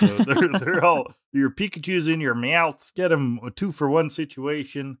episode. they're all, your Pikachu's in your Meowths, get them a 2-for-1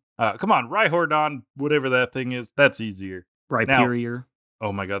 situation. Come on, Rhyhordon, whatever that thing is, that's easier. Rhyperior.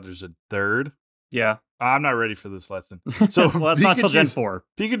 Oh my god, there's a third? Yeah. I'm not ready for this lesson. So well, it's not till Gen 4.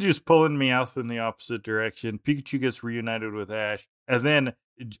 Pikachu's pulling Meowth in the opposite direction. Pikachu gets reunited with Ash. And then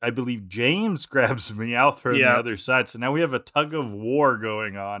I believe James grabs Meowth from the other side. So now we have a tug of war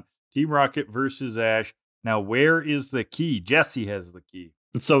going on. Team Rocket versus Ash. Now, where is the key? Jesse has the key.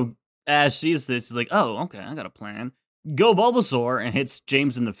 And so Ash sees this. He's like, oh, okay, I got a plan. Go Bulbasaur, and hits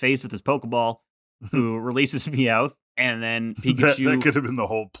James in the face with his Pokeball, who releases Meowth. And then Pikachu... that could have been the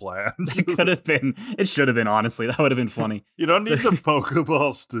whole plan. It could have been. It should have been, honestly. That would have been funny. You don't need the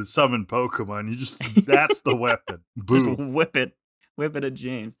Pokeballs to summon Pokemon. That's the weapon. Boom. Just whip it. Whip it at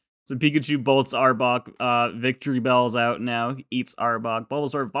James. So Pikachu bolts Arbok. Victory Bell's out now. Eats Arbok.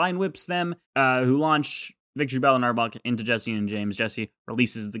 Bulbasaur Vine Whips them, who launch Victory Bell and Arbok into Jesse and James. Jesse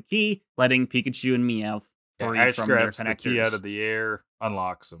releases the key, letting Pikachu and Meowth free Ash from their grabs connectors. the key out of the air,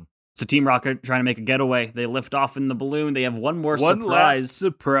 unlocks them. So Team Rocket trying to make a getaway. They lift off in the balloon. They have one more One surprise. last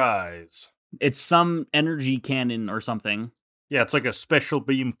surprise. It's some energy cannon or something. Yeah, it's like a special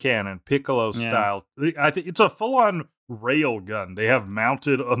beam cannon, Piccolo style. I think it's a full-on rail gun they have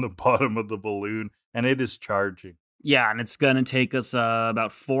mounted on the bottom of the balloon, and it is charging. Yeah, and it's going to take us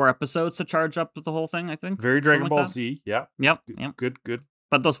about 4 episodes to charge up the whole thing, I think. Very Dragon Ball Z, yeah. Yep. Good.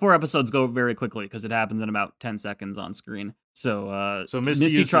 But those 4 episodes go very quickly because it happens in about 10 seconds on screen. So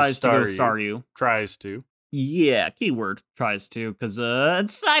Misty tries to go Staryu. Tries to. Yeah, keyword tries to, because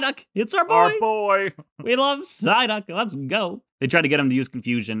it's Psyduck. It's our boy. Our boy. We love Psyduck. Let's go. They try to get him to use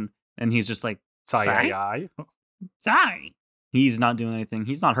Confusion, and he's just like, Psy. He's not doing anything.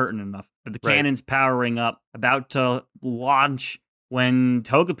 He's not hurting enough. But the cannon's powering up, about to launch, when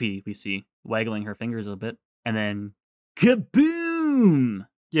Togepi, we see, waggling her fingers a bit, and then kaboom!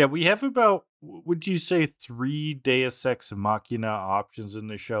 Yeah, we have about, would you say, 3 Deus Ex Machina options in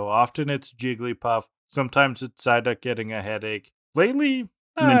the show. Often it's Jigglypuff. Sometimes it's Psyduck getting a headache. Lately,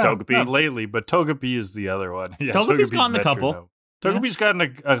 Togepi. Not lately, but Togepi is the other one. Yeah, Togepi's gotten a couple. Togepi's gotten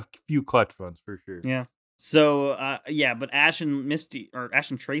a few clutch ones for sure. Yeah. So, but Ash and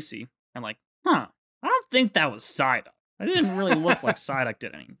Tracy are like, I don't think that was Psyduck. I didn't really look like Psyduck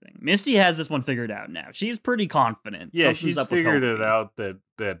did anything. Misty has this one figured out now. She's pretty confident. Yeah, she's figured it out that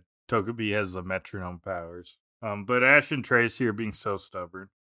Togepi has the metronome powers. But Ash and Tracy are being so stubborn.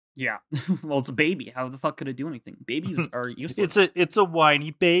 Yeah. Well, it's a baby. How the fuck could it do anything? Babies are useless. It's a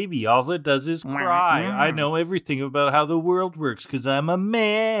whiny baby. All it does is cry. I know everything about how the world works because I'm a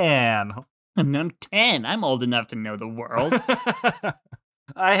man. And I'm 10. I'm old enough to know the world.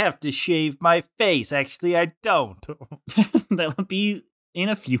 I have to shave my face. Actually, I don't. That'll be in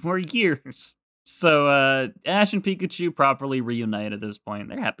a few more years. So, Ash and Pikachu properly reunite at this point.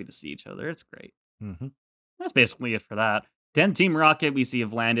 They're happy to see each other. It's great. Mm-hmm. That's basically it for that. Then Team Rocket, we see,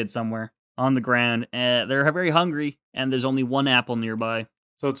 have landed somewhere on the ground. They're very hungry, and there's only one apple nearby.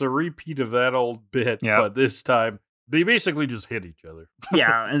 So it's a repeat of that old bit, but this time, they basically just hit each other.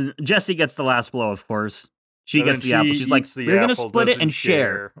 Yeah, and Jessie gets the last blow, of course. She gets the apple. She's like, we're going to split it and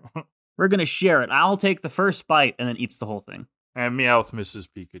share. We're going to share it. I'll take the first bite, and then eats the whole thing. And Meowth misses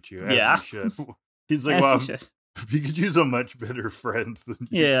Pikachu, as he should. He's like, Pikachu's a much better friend than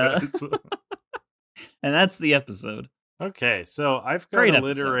you guys. And that's the episode. Okay, so I've got Great a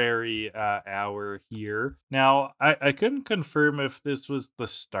episode. literary hour here. Now, I couldn't confirm if this was the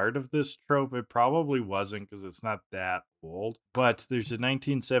start of this trope. It probably wasn't because it's not that old. But there's a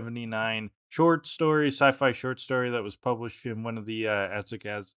 1979 short story, sci-fi short story that was published in one of the Isaac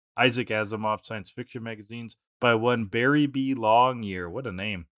Asimov science fiction magazines by one Barry B. Longyear. What a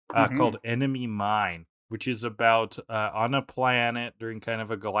name. Called Enemy Mine, which is about on a planet during kind of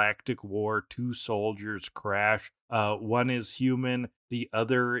a galactic war, two soldiers crash. One is human, the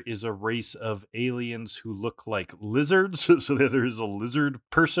other is a race of aliens who look like lizards, so the other is a lizard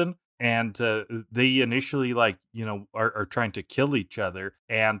person. And they initially, are trying to kill each other,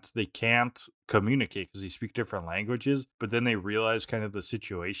 and they can't communicate because they speak different languages. But then they realize kind of the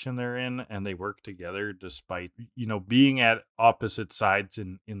situation they're in, and they work together despite, being at opposite sides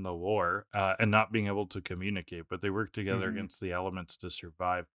in the war and not being able to communicate. But they work together against the elements to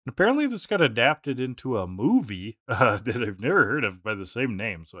survive. And apparently, this got adapted into a movie that I've never heard of by the same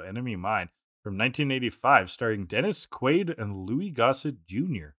name. So, Enemy Mine from 1985, starring Dennis Quaid and Louis Gossett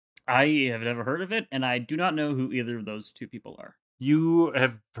Jr. I have never heard of it, and I do not know who either of those two people are. You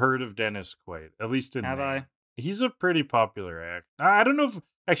have heard of Dennis Quaid, at least in Have name. I? He's a pretty popular actor. I don't know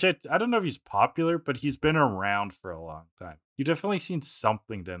if he's popular, but he's been around for a long time. You've definitely seen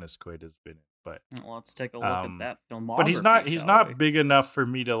something Dennis Quaid has been in, but Well, let's take a look at that filmography. But he's not big enough for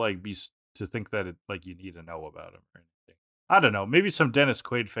me to to think that you need to know about him or anything. I don't know. Maybe some Dennis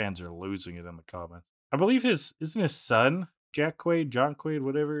Quaid fans are losing it in the comments. I believe isn't his son Jack Quaid, John Quaid,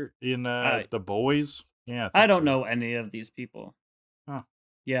 whatever, in The Boys? Yeah, I don't know any of these people. Huh.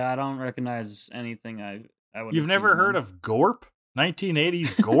 Yeah, I don't recognize anything I would. You've never heard of Gorp?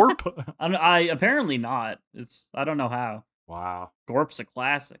 1980s Gorp? I apparently not. I don't know how. Wow. Gorp's a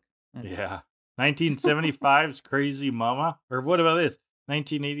classic. Yeah. 1975's Crazy Mama? Or what about this?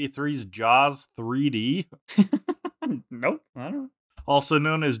 1983's Jaws 3D? Nope, I don't know. Also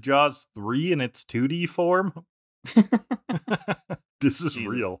known as Jaws 3 in its 2D form? This is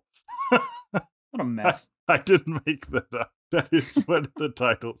real. What a mess. I didn't make that up. That is what the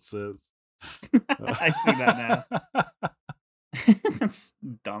title says. I see that now. That's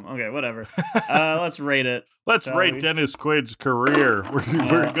dumb. Okay, whatever. Let's rate it. Let's rate Dennis Quaid's career.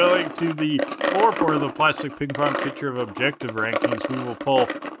 We're going to the 4 the plastic ping pong picture of objective rankings. We will pull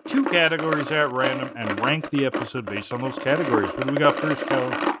 2 categories at random and rank the episode based on those categories. What do we got first,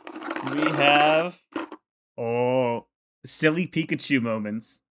 Kelly? We have silly Pikachu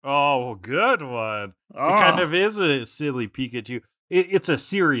moments. Oh, good one. Oh. It kind of is a silly Pikachu. It's a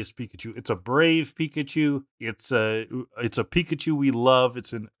serious Pikachu. It's a brave Pikachu. It's a Pikachu we love.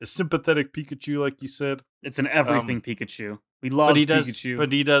 It's a sympathetic Pikachu, like you said. It's an everything Pikachu. We love Pikachu.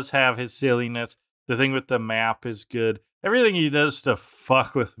 But he does have his silliness. The thing with the map is good. Everything he does to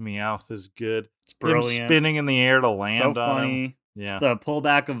fuck with Meowth is good. It's brilliant. Him spinning in the air to land so on funny. him. Yeah. The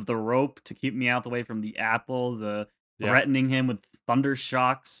pullback of the rope to keep Meowth away from the apple. The threatening him with thunder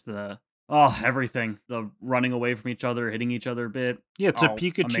shocks. Everything. The running away from each other, hitting each other bit. Yeah, it's a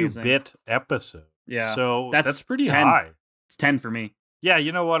Pikachu bit episode. Yeah. So that's pretty 10. high. It's 10 for me. Yeah,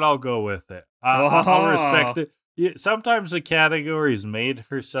 you know what? I'll go with it. I'll respect it. Yeah, sometimes the category is made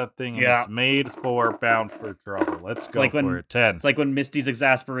for something, and it's made for Bound for Trouble. Let's go for it. 10. It's like when Misty's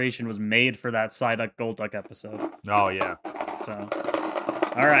Exasperation was made for that Psyduck Golduck episode. Oh, yeah. So,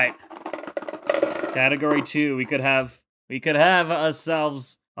 all right. Category 2, we could have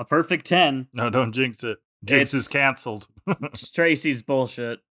ourselves a perfect 10. No, don't jinx it. Jinx is canceled. It's Tracy's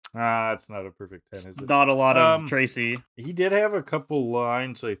bullshit. It's not a perfect 10, is it? Not a lot of Tracy. He did have a couple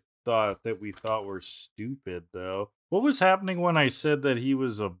lines we thought were stupid, though. What was happening when I said that he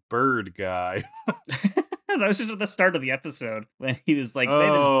was a bird guy? That was just at the start of the episode when he was like,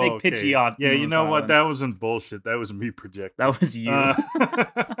 this big Pidgeot. Yeah, you know what? That wasn't bullshit. That was me projecting. That was you.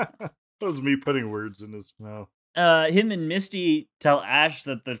 That was me putting words in his mouth. Him and Misty tell Ash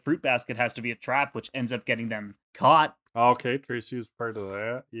that the fruit basket has to be a trap, which ends up getting them caught. Okay, Tracy was part of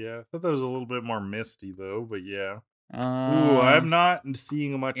that. Yeah, I thought that was a little bit more Misty, though, but yeah. I'm not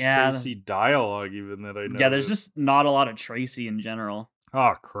seeing much Tracy dialogue, even that I know. Yeah, there's just not a lot of Tracy in general.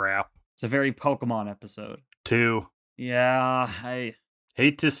 Oh, crap. It's a very Pokemon episode. 2. Yeah, I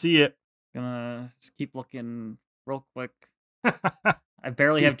hate to see it. Gonna just keep looking real quick. I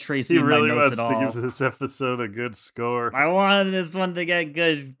barely have Tracy in really my notes at all. He really wants to give this episode a good score. I wanted this one to get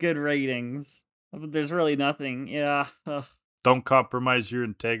good ratings. But there's really nothing. Yeah. Ugh. Don't compromise your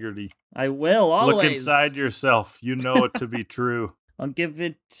integrity. I will, always. Look inside yourself. You know it to be true. I'll give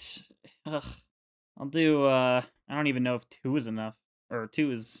it... I'll do... I don't even know if 2 is enough. Or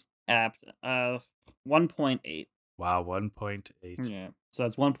 2 is apt. 1.8. Wow, 1.8. Yeah. So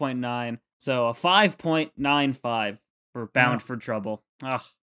that's 1.9. So a 5.95 for Bound for Trouble.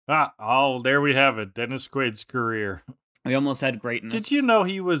 Ugh. There we have it. Dennis Quaid's career. We almost had greatness. Did you know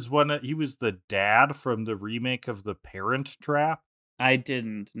he was the dad from the remake of The Parent Trap? I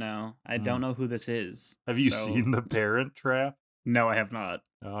didn't know. I don't know who this is. Have you seen The Parent Trap? No, I have not.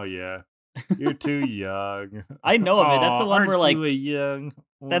 Oh yeah. You're too young. I know of it. That's the one where like young.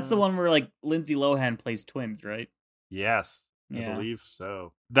 That's the one where like Lindsay Lohan plays twins, right? Yes. Yeah. I believe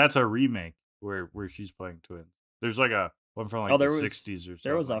so. That's a remake where she's playing twins. There's like a one from like the 60s or something.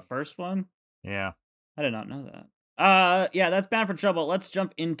 There was a first one? Yeah. I did not know that. Yeah, that's Bound for Trouble. Let's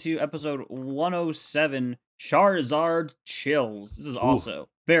jump into episode 107, Charizard Chills. This is also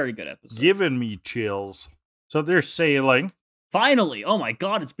very good episode. Giving me chills. So they're sailing. Finally! Oh my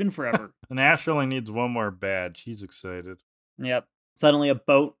god, it's been forever. And Ash only needs one more badge. He's excited. Yep. Suddenly a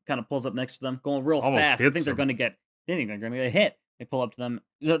boat kind of pulls up next to them, going real Almost fast. They think they're going to get hit. They pull up to them.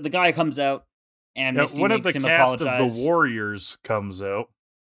 The guy comes out, and Misty makes him apologize. One of the cast of the Warriors comes out.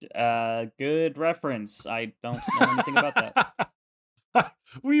 Good reference. I don't know anything about that.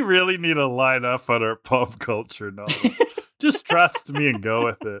 We really need to line up on our pop culture knowledge. Just trust me and go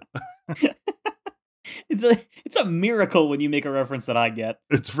with it. It's a miracle when you make a reference that I get.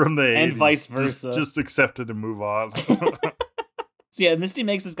 It's from the 80s. And vice versa. Just accept it and move on. So yeah, Misty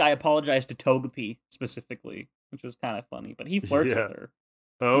makes this guy apologize to Togepi specifically, which was kind of funny. But he flirts with her.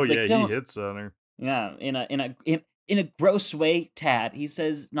 Oh yeah, he hits on her. Yeah, in a gross way, Tad. He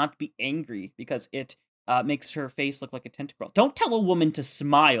says not to be angry because it makes her face look like a tentacle. Don't tell a woman to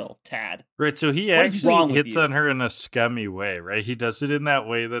smile, Tad. Right, so he actually hits on her in a scummy way, right? He does it in that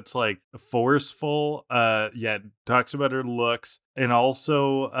way that's like forceful, talks about her looks, and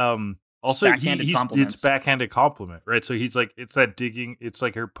also it's backhanded compliment, right? So he's like, it's that digging, it's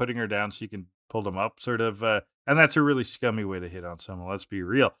like her putting her down so you can pull them up, sort of, and that's a really scummy way to hit on someone, let's be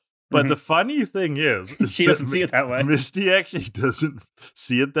real. But the funny thing is she doesn't see it that way. Misty actually doesn't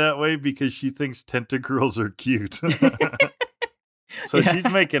see it that way because she thinks tentacles are cute. So she's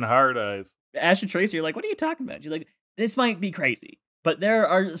making hard eyes. Ash and Tracy are like, what are you talking about? She's like, this might be crazy, but there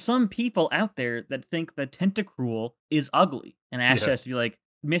are some people out there that think the Tentacruel is ugly. And Ash has to be like,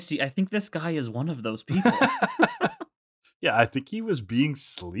 Misty, I think this guy is one of those people. Yeah, I think he was being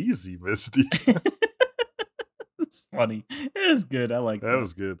sleazy, Misty. It's funny. It was good. I like that. That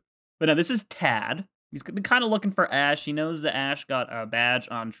was good. But no, this is Tad. He's been kind of looking for Ash. He knows that Ash got a badge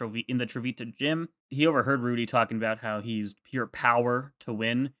in the Trovita gym. He overheard Rudy talking about how he used pure power to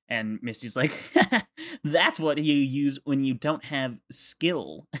win. And Misty's like, that's what you use when you don't have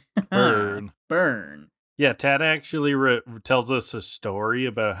skill. Burn. Yeah, Tad actually tells us a story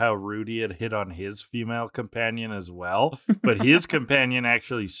about how Rudy had hit on his female companion as well. But his companion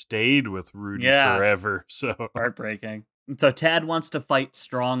actually stayed with Rudy forever. So heartbreaking. So Tad wants to fight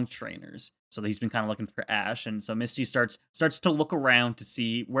strong trainers. So he's been kind of looking for Ash. And so Misty starts to look around to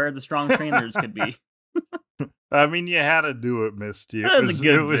see where the strong trainers could be. I mean, you had to do it, Misty.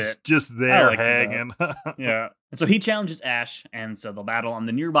 It was just there hanging. Yeah. And so he challenges Ash, and so they'll battle on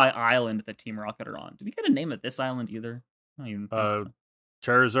the nearby island that Team Rocket are on. Did we get a name of this island either? I don't even know.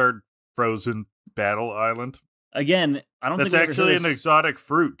 Charizard Frozen Battle Island. Again, I don't think that's actually an exotic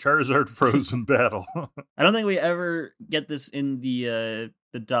fruit. Charizard Frozen Battle. I don't think we ever get this in the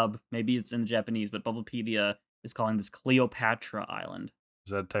dub. Maybe it's in the Japanese, but Bubblepedia is calling this Cleopatra Island.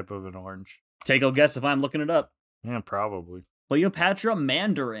 Is that a type of an orange? Take a guess if I'm looking it up. Yeah, probably. Cleopatra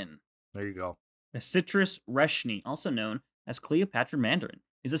Mandarin. There you go. The citrus reshni, also known as Cleopatra Mandarin,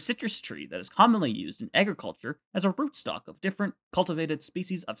 is a citrus tree that is commonly used in agriculture as a rootstock of different cultivated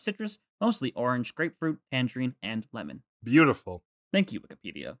species of citrus, mostly orange, grapefruit, tangerine, and lemon. Beautiful. Thank you,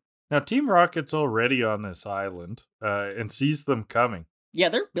 Wikipedia. Now, Team Rocket's already on this island and sees them coming. Yeah,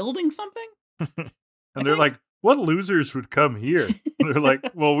 they're building something? And they're like, what losers would come here? They're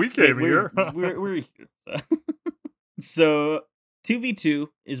like, well, we came here. We're here. So 2v2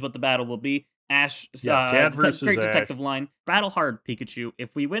 is what the battle will be. Ash, Tad versus great Ash. detective line. Battle hard, Pikachu.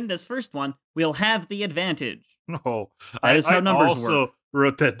 If we win this first one, we'll have the advantage. Oh, that is how numbers work. I also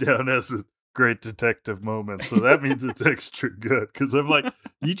wrote that down as a great detective moment, so that means it's extra good. Because I'm like,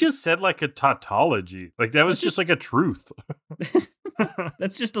 you just said like a tautology. Like that was just like a truth.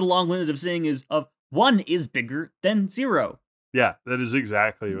 That's just a long-winded of saying is of 1 is bigger than 0. Yeah, that is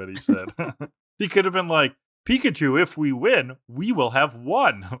exactly what he said. He could have been like, Pikachu, if we win, we will have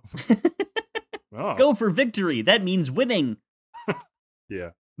 1. Oh. Go for victory. That means winning.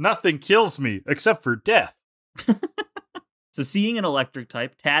 Yeah. Nothing kills me except for death. So seeing an electric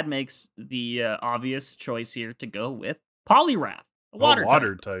type, Tad makes the obvious choice here to go with Poliwrath, a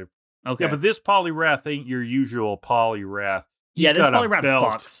water type. Okay. Okay. Yeah, but this Poliwrath ain't your usual Poliwrath. Yeah, this got a Poliwrath belt.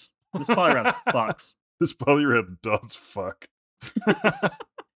 fucks. This Poliwrath fucks. This Poliwrath does fuck.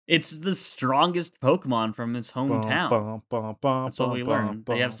 It's the strongest Pokemon from his hometown. That's what we learned.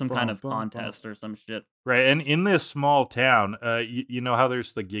 They have some kind of contest or some shit. Right, and in this small town, you know how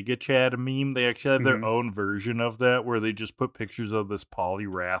there's the Giga Chad meme? They actually have their Mhm. own version of that where they just put pictures of this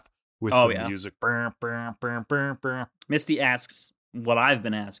Poliwrath with Oh, the yeah. music. Misty asks what I've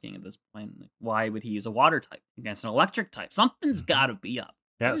been asking at this point. Like, why would he use a water type against an electric type? Something's got to be up.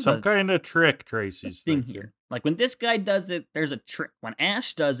 Yeah, There's some a kind of trick Tracy's thing thinking. here. Like when this guy does it, there's a trick. When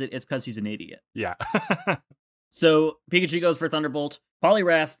Ash does it, it's because he's an idiot. Yeah. So Pikachu goes for Thunderbolt.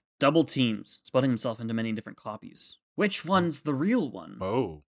 Poliwrath double teams, splitting himself into many different copies. Which one's the real one?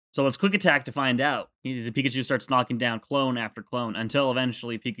 Oh. So let's quick attack to find out. Pikachu starts knocking down clone after clone until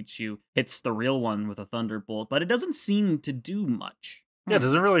eventually Pikachu hits the real one with a Thunderbolt, but it doesn't seem to do much. Yeah, it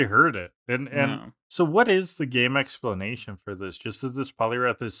doesn't really hurt it. And No. so what is the game explanation for this? Just that this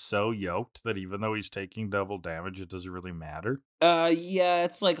Poliwrath is so yoked that even though he's taking double damage, it doesn't really matter? Yeah,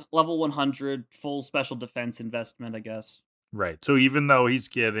 it's like level 100, full special defense investment, I guess. Right. So even though he's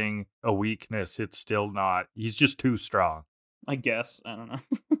getting a weakness, it's still not. He's just too strong. I guess. I don't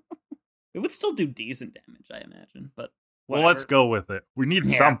know. It would still do decent damage, I imagine, but Well, let's whatever. go with it. We need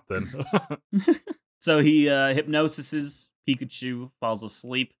Yeah. something. So he hypnosises Pikachu, falls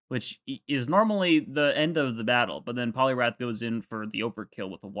asleep, which is normally the end of the battle, but then Poliwrath goes in for the overkill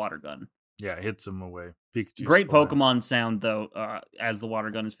with a water gun. Yeah, hits him away. Pikachu's Great flying. Pokemon sound, though, as the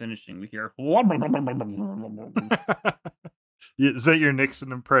water gun is finishing. We hear... Is that your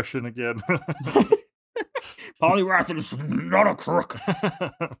Nixon impression again? Poliwrath is not a crook.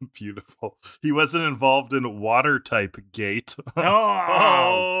 Beautiful. He wasn't involved in water type gate.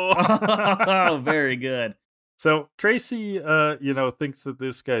 Oh, very good. So Tracy, thinks that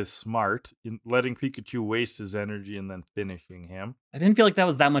this guy's smart in letting Pikachu waste his energy and then finishing him. I didn't feel like that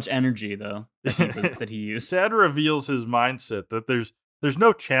was that much energy, though, that he used. Sad reveals his mindset that there's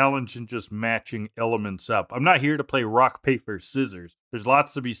no challenge in just matching elements up. I'm not here to play rock, paper, scissors. There's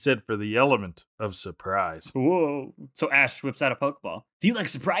lots to be said for the element of surprise. Whoa. So Ash whips out a Pokeball. Do you like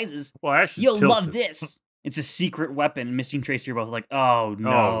surprises? Well, Ash is You'll tilted. love this. It's a secret weapon. Misty and Tracy are both like, oh,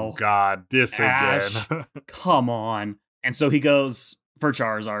 no. Oh, God, this Ash. again. Come on. And so he goes for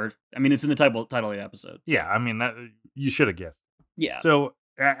Charizard. I mean, it's in the title of the episode. Yeah, I mean, that you should have guessed. Yeah. So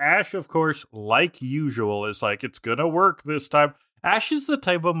Ash, of course, like usual, is like, it's going to work this time. Ash is the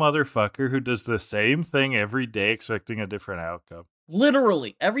type of motherfucker who does the same thing every day expecting a different outcome.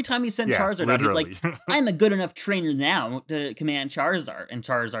 Literally. Every time he sends Charizard out, he's like, literally. I'm a good enough trainer now to command Charizard. And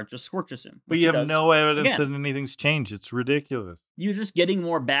Charizard just scorches him. But which you he have does. no evidence Again. that anything's changed. It's ridiculous. You're just getting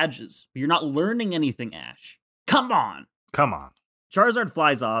more badges. You're not learning anything, Ash. Come on. Come on. Charizard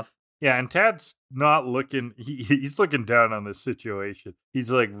flies off. Yeah, and Tad's not looking, he's looking down on this situation.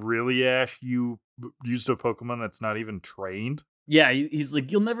 He's like, really, Ash? You used a Pokemon that's not even trained? Yeah, he's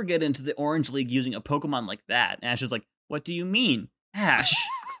like, you'll never get into the Orange League using a Pokemon like that. And Ash is like, what do you mean? Ash,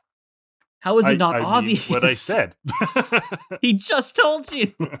 how is it not I obvious? mean what I said. He just told you.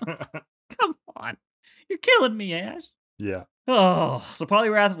 Come on. You're killing me, Ash. Yeah. Oh, so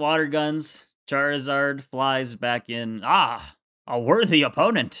Poliwrath water guns. Charizard flies back in. Ah, a worthy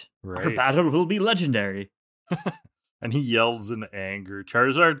opponent. Our Right. battle will be legendary. And he yells in anger.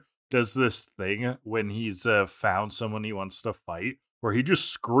 Charizard does this thing when he's found someone he wants to fight, where he just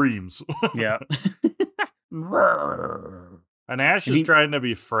screams. Yeah. And Ash is trying to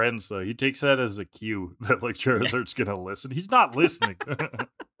be friends, though. He takes that as a cue that, like, Charizard's going to listen. He's not listening.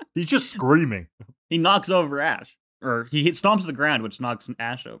 He's just screaming. He knocks over Ash. Or he stomps the ground, which knocks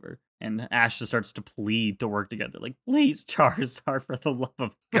Ash over. And Ash just starts to plead to work together. Like, please, Charizard, for the love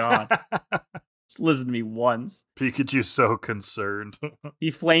of God. Just listen to me once. Pikachu's so concerned. He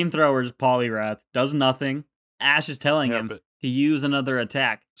flamethrowers Poliwrath, does nothing. Ash is telling him to use another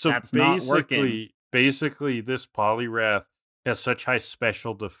attack. So that's not working. Basically, this Poliwrath has such high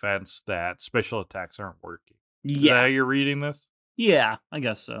special defense that special attacks aren't working. Is that how Yeah. you're reading this? Yeah, I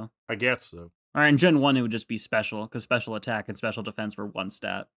guess so. I guess so. All right, in Gen 1, it would just be special, because special attack and special defense were one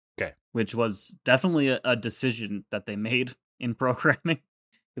stat. Okay. Which was definitely a decision that they made in programming,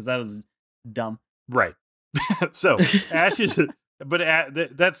 because that was dumb. Right. So Ash is, but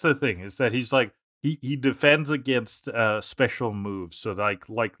that's the thing, is that he's like, he defends against special moves. So like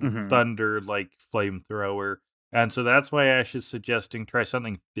Mhm. thunder, like flamethrower. And so that's why Ash is suggesting try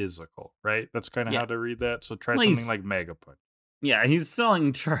something physical, right? That's kind of Yeah. how to read that. So try Please. something like Mega Punch. Yeah, he's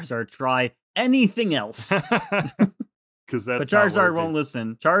telling Charizard, try anything else. Because that's But Charizard not working. won't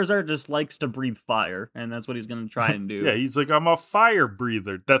listen. Charizard just likes to breathe fire, and that's what he's going to try and do. Yeah, he's like, I'm a fire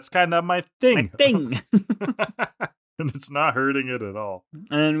breather. That's kind of my thing. My thing. and it's not hurting it at all.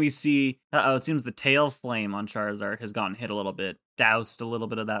 And then we see, it seems the tail flame on Charizard has gotten hit a little bit, doused a little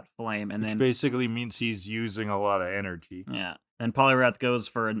bit of that flame, and Which then basically means he's using a lot of energy. yeah. Then Poliwrath goes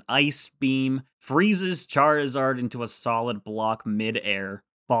for an ice beam, freezes Charizard into a solid block mid-air.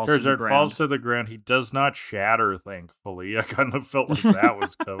 Charizard falls to the ground. He does not shatter, thankfully. I kind of felt like that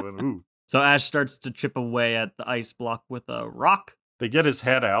was coming. Ooh. So Ash starts to chip away at the ice block with a rock. They get his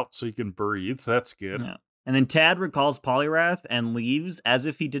head out so he can breathe. That's good. Yeah. And then Tad recalls Poliwrath and leaves as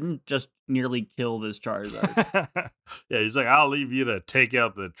if he didn't just nearly kill this Charizard. Yeah, he's like, I'll leave you to take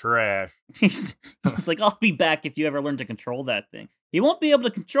out the trash. He's like, I'll be back if you ever learn to control that thing. He won't be able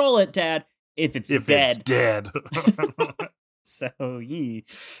to control it, Tad, if it's dead. It's dead. So,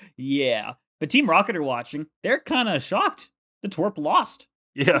 yeah. But Team Rocket are watching. They're kind of shocked. The Twerp lost.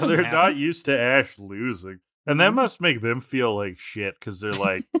 Yeah, they're not used to Ash losing. And that must make them feel like shit, because they're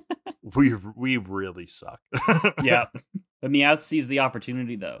like, we really suck. Yeah. But Meowth sees the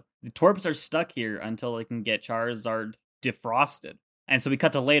opportunity, though. The Twerps are stuck here until they can get Charizard defrosted. And so we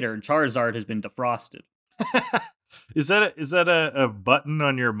cut to later, and Charizard has been defrosted. Is that a button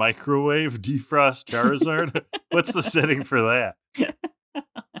on your microwave, defrost Charizard? What's the setting for that?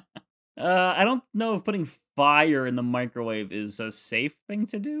 I don't know if putting fire in the microwave is a safe thing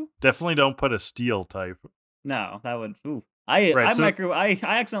to do. Definitely don't put a steel type. No, that would. Ooh. I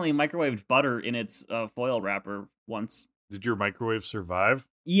accidentally microwaved butter in its foil wrapper once. Did your microwave survive?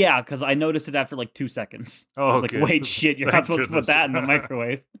 Yeah, because I noticed it after like 2 seconds. Oh, I was like, wait, shit, you're not supposed to put that in the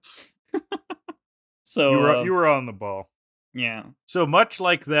microwave. So you were on the ball. Yeah. So much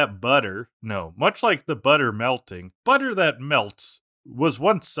like the butter melting, butter that melts was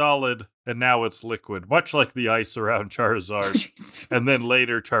once solid and now it's liquid, much like the ice around Charizard, and then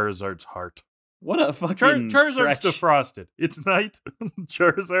later Charizard's heart. What a fucking Charizard's stretch. defrosted. It's night.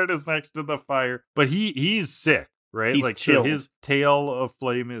 Charizard is next to the fire, but he's sick, right? He's chilled. So his tail of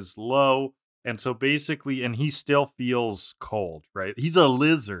flame is low, and so basically, and he still feels cold, right? He's a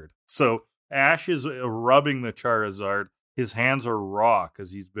lizard. So Ash is rubbing the Charizard. His hands are raw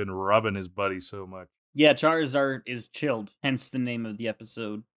because he's been rubbing his buddy so much. Yeah, Charizard is chilled, hence the name of the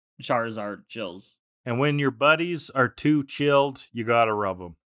episode, Charizard Chills. And when your buddies are too chilled, you gotta rub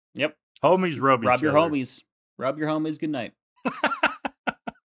them. Yep. Homies rub each other. Rub your homies. Rub your homies good night.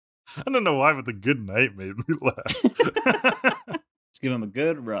 I don't know why, but the good night made me laugh. Just give him a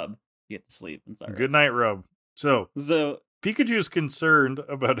good rub. Get to sleep. It's all right. Good night rub. So Pikachu's concerned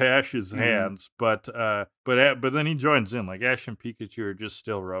about Ash's hands, but then he joins in. Like Ash and Pikachu are just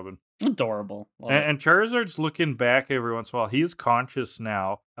still rubbing. Adorable. And Charizard's looking back every once in a while. He's conscious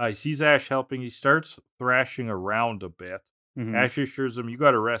now. He sees Ash helping. He starts thrashing around a bit. Mm-hmm. Ash assures him, you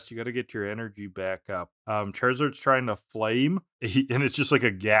gotta rest. You gotta get your energy back up. Charizard's trying to flame, and it's just like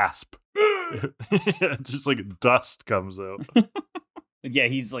a gasp. Just like dust comes out. Yeah,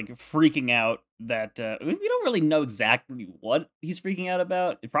 he's like freaking out that we don't really know exactly what he's freaking out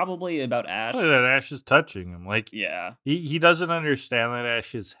about. Probably about Ash. Probably that Ash is touching him. Like, yeah, he doesn't understand that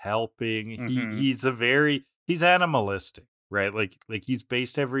Ash is helping. Mm-hmm. He's animalistic, right? Like he's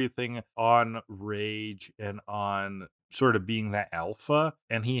based everything on rage and on sort of being the alpha,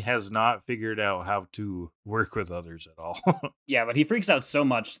 and he has not figured out how to work with others at all. Yeah, but he freaks out so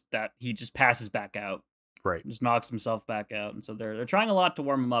much that he just passes back out. Right. Just knocks himself back out. And so they're trying a lot to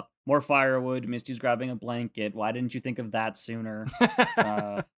warm him up. More firewood. Misty's grabbing a blanket. Why didn't you think of that sooner?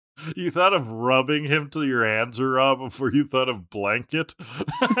 You thought of rubbing him till your hands are raw before you thought of blanket?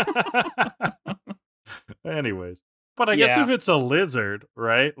 Anyways. But I guess if it's a lizard,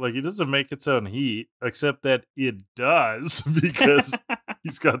 right? Like, it doesn't make its own heat, except that it does because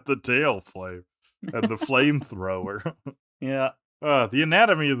he's got the tail flame and the flamethrower. Yeah. The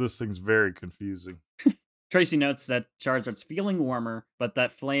anatomy of this thing's very confusing. Tracy notes that Charizard's feeling warmer, but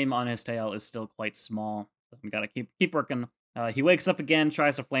that flame on his tail is still quite small. We gotta keep working. He wakes up again,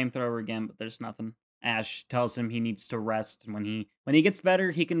 tries to flamethrower again, but there's nothing. Ash tells him he needs to rest, and when he gets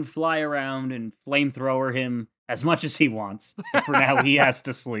better, he can fly around and flamethrower him as much as he wants. But for now, he has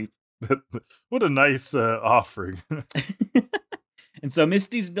to sleep. What a nice offering. And so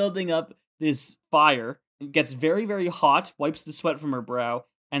Misty's building up this fire. It gets very, very hot, wipes the sweat from her brow,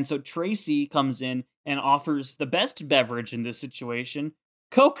 and so Tracy comes in and offers the best beverage in this situation,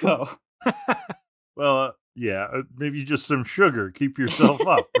 cocoa. Well, yeah, maybe just some sugar. Keep yourself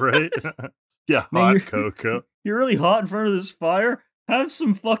up, right? Yeah, hot cocoa. You're really hot in front of this fire? Have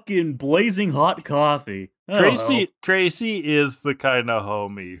some fucking blazing hot coffee. Tracy is the kind of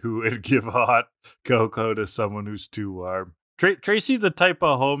homie who would give hot cocoa to someone who's too warm. Tracy, the type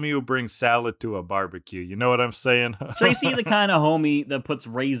of homie who brings salad to a barbecue. You know what I'm saying? Tracy, the kind of homie that puts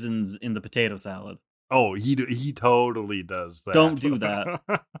raisins in the potato salad. Oh, he totally does that. Don't do that.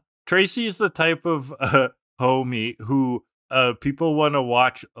 Tracy is the type of homie who people want to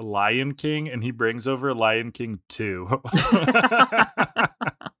watch Lion King, and he brings over Lion King 2.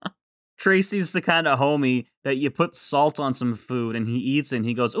 Tracy's the kind of homie that you put salt on some food and he eats it and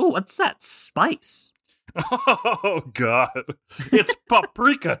he goes, "Ooh, what's that spice?" Oh God, it's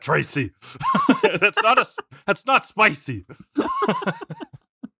paprika, Tracy. That's not spicy.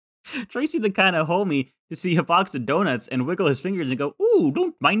 Tracy the kind of homie to see a box of donuts and wiggle his fingers and go, "Ooh,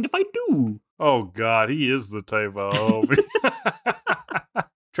 don't mind if I do." Oh God, he is the type of homie.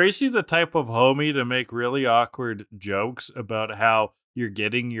 Tracy the type of homie to make really awkward jokes about how you're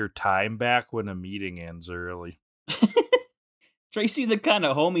getting your time back when a meeting ends early. Tracy the kind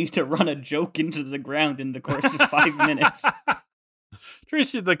of homie to run a joke into the ground in the course of 5 minutes.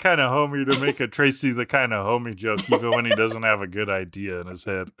 Tracy the kind of homie to make a Tracy the kind of homie joke even when he doesn't have a good idea in his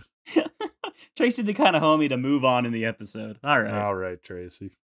head. Tracy the kind of homie to move on in the episode. All right,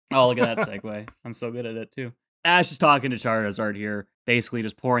 Tracy. Oh, look at that segue. I'm so good at it, too. Ash is talking to Charizard here, basically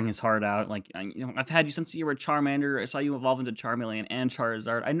just pouring his heart out. Like, I've had you since you were a Charmander. I saw you evolve into Charmeleon and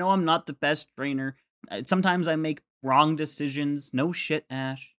Charizard. I know I'm not the best trainer. Sometimes I make wrong decisions. No shit,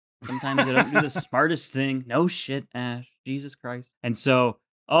 Ash. Sometimes I don't do the smartest thing. No shit, Ash. Jesus Christ. And so,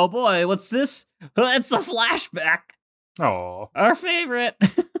 oh boy, what's this? It's a flashback. Oh, our favorite.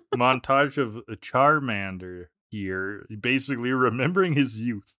 Montage of a Charmander here, basically remembering his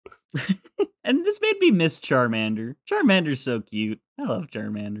youth. And this made me miss Charmander. Charmander's so cute. I love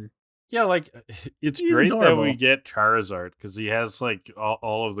Charmander. Yeah, like, it's He's great adorable. that we get Charizard, because he has, like,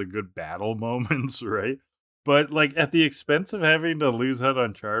 all of the good battle moments, right? But, like, at the expense of having to lose out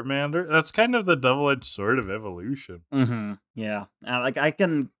on Charmander, that's kind of the double-edged sword of evolution. Mm-hmm. Yeah. Like, I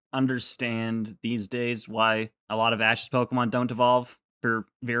can understand these days why a lot of Ash's Pokemon don't evolve for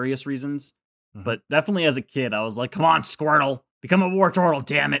various reasons. Mm-hmm. But definitely as a kid, I was like, come on, Squirtle, become a Wartortle,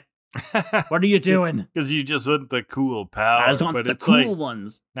 damn it. What are you doing? Because you just want the cool power. I just want the cool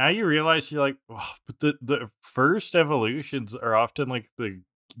ones. Now you realize you're like, oh, but the first evolutions are often like the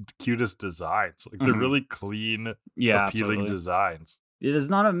cutest designs. Like they're really clean, appealing absolutely. Designs. There's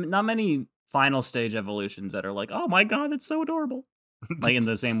not many final stage evolutions that are like, oh my god, it's so adorable. Like in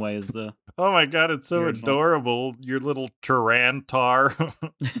the same way as the oh my god, it's so adorable. Your little Tyrantar,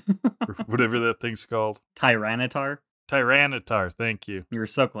 or whatever that thing's called. Tyranitar, thank you. You were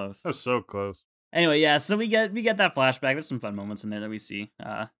so close. I was so close. Anyway, yeah, so we get that flashback. There's some fun moments in there that we see.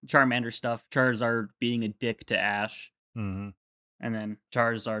 Charmander stuff, Charizard being a dick to Ash. Mm-hmm. And then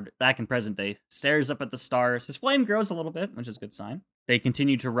Charizard, back in present day, stares up at the stars. His flame grows a little bit, which is a good sign. They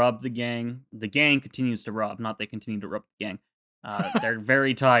continue to rub the gang. The gang continues to rub, not they continue to rub the gang. They're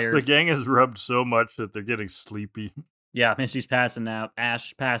very tired. The gang has rubbed so much that they're getting sleepy. Yeah, Misty's passing out.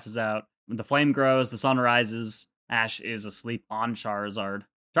 Ash passes out. When the flame grows, the sun rises. Ash is asleep on Charizard.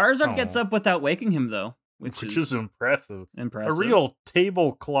 Charizard gets up without waking him, though. Which is impressive. Impressive. A real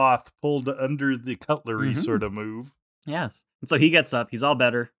tablecloth pulled under the cutlery sort of move. Yes. And so he gets up. He's all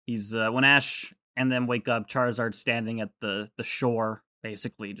better. He's when Ash and them wake up, Charizard's standing at the shore,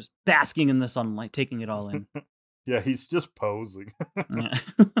 basically just basking in the sunlight, taking it all in. Yeah, he's just posing.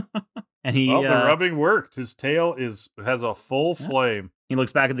 And he the rubbing worked. His tail has a full flame. He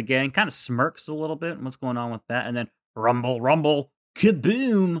looks back at the gang, kind of smirks a little bit. What's going on with that? And then rumble, rumble,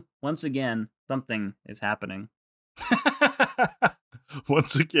 kaboom! Once again, something is happening.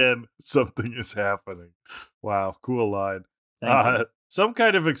 Once again, something is happening. Wow, cool line. Some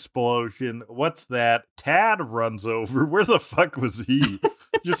kind of explosion. What's that? Tad runs over. Where the fuck was he?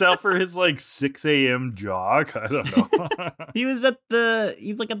 Just out for his 6 a.m. jog? I don't know. He was at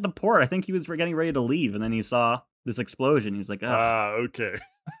the port. I think he was getting ready to leave, and then he saw this explosion. He was like, okay.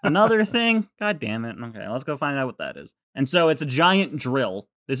 Another thing? God damn it. Okay, let's go find out what that is. And so it's a giant drill.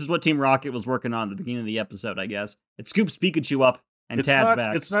 This is what Team Rocket was working on at the beginning of the episode, I guess. It scoops Pikachu up, and Tad's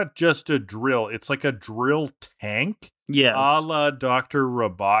back. It's not just a drill. It's like a drill tank. Yes. A la Dr.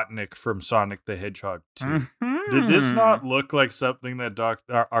 Robotnik from Sonic the Hedgehog 2. Mm-hmm. Did this not look like something that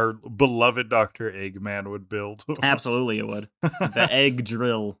our beloved Dr. Eggman would build? Absolutely it would. The egg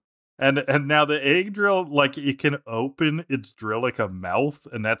drill. And now the egg drill, it can open its drill like a mouth,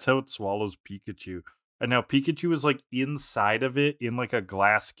 and that's how it swallows Pikachu. And now Pikachu is inside of it in a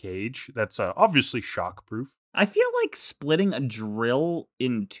glass cage that's obviously shockproof. I feel like splitting a drill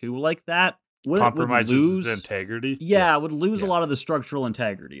in two like that compromises its integrity. Yeah, it would lose a lot of the structural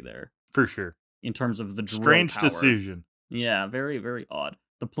integrity there. For sure. In terms of the drill Strange power. decision. Yeah, very, very odd.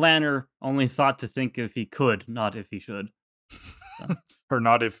 The planner only thought to think if he could, not if he should. So. Or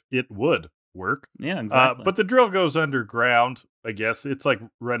not if it would work. Yeah, exactly. But the drill goes underground, I guess. It's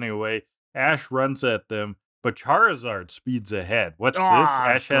running away. Ash runs at them, but Charizard speeds ahead. What's this? Aw,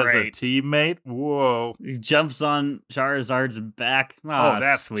 Ash that's has a great. teammate? Whoa. He jumps on Charizard's back. Oh,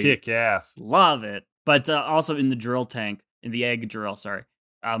 that's Sweet. kick-ass. Love it. But also in the drill tank, in the egg drill, sorry,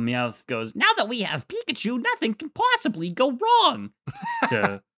 Meowth goes, now that we have Pikachu, nothing can possibly go wrong.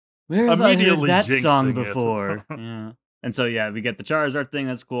 Where have I heard that song before? Yeah. And so, yeah, we get the Charizard thing.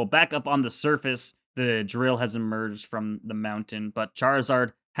 That's cool. Back up on the surface, the drill has emerged from the mountain, but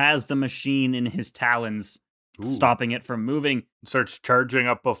Charizard has the machine in his talons, stopping it from moving. Starts charging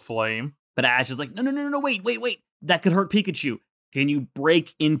up a flame. But Ash is like, no, wait. That could hurt Pikachu. Can you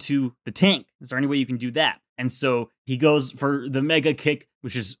break into the tank? Is there any way you can do that? And so he goes for the Mega Kick,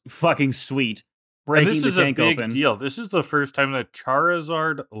 which is fucking sweet. Breaking the tank open. This is a big deal. This is the first time that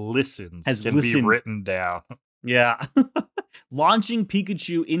Charizard be written down. Yeah. Launching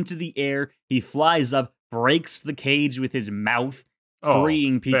Pikachu into the air, he flies up, breaks the cage with his mouth,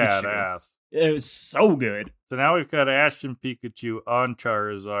 freeing Pikachu. Badass. It was so good. So now we've got Ash and Pikachu on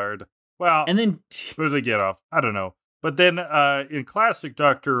Charizard. Well, and then where's the get off? I don't know. But then in classic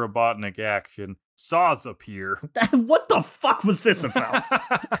Dr. Robotnik action, saws appear. What the fuck was this about?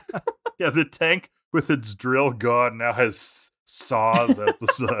 Yeah, the tank with its drill gone now has saws at the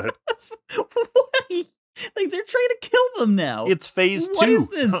side. Why? Like, they're trying to kill them now. It's phase 2. What is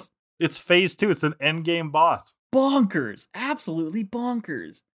this? It's phase 2. It's an endgame boss. Bonkers. Absolutely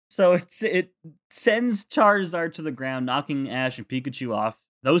bonkers. So it sends Charizard to the ground, knocking Ash and Pikachu off.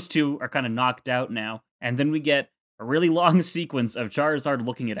 Those two are kind of knocked out now. And then we get a really long sequence of Charizard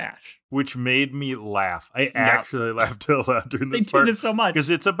looking at Ash. Which made me laugh. I actually laughed out loud during this part. They do this so much.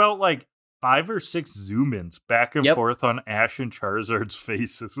 Because it's about like 5 or 6 zoom-ins back and forth on Ash and Charizard's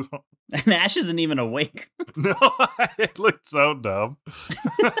faces. And Ash isn't even awake. No, it looked so dumb.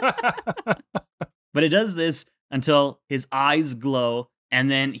 But it does this until his eyes glow,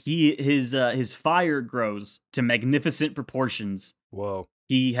 and then his fire grows to magnificent proportions. Whoa.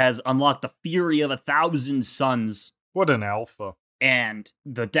 He has unlocked the fury of 1,000 suns. What an alpha. And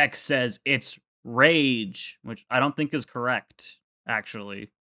the deck says it's rage, which I don't think is correct,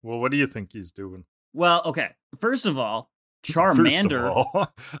 actually. Well, what do you think he's doing? Well, okay. First of all, Charmander. First of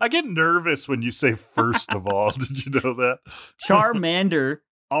all, I get nervous when you say first of all. Did you know that? Charmander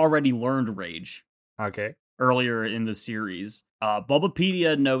already learned Rage. Okay. Earlier in the series.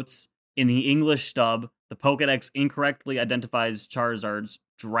 Bulbapedia notes in the English dub, the Pokedex incorrectly identifies Charizard's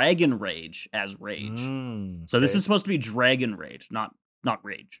Dragon Rage as Rage. So this is supposed to be Dragon Rage, not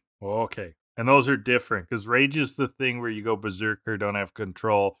Rage. Okay. And those are different, because Rage is the thing where you go berserker, don't have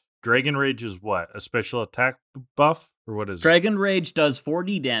control. Dragon Rage is what? A special attack buff? Or what is it? Dragon Rage does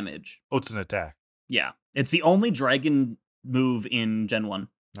 40 damage. Oh, it's an attack. Yeah. It's the only dragon move in Gen 1.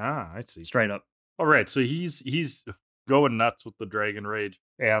 Ah, I see. Straight up. All right, so he's going nuts with the Dragon Rage,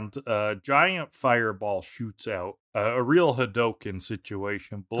 and a giant fireball shoots out. A real Hadoken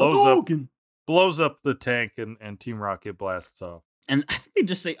situation. Blows up the tank, and Team Rocket blasts off. And I think they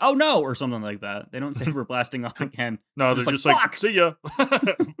just say, oh no, or something like that. They don't say we're blasting off again. No, they're just like, see ya.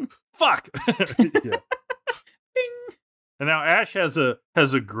 Fuck. Yeah. Bing. And now Ash has a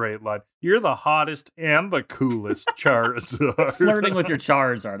great line. You're the hottest and the coolest Charizard. Flirting with your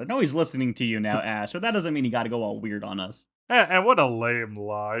Charizard. I know he's listening to you now, Ash, but that doesn't mean he got to go all weird on us. And what a lame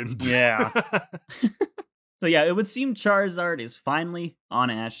line. Yeah. So yeah, it would seem Charizard is finally on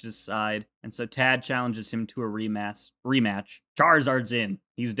Ash's side, and so Tad challenges him to a rematch. Charizard's in.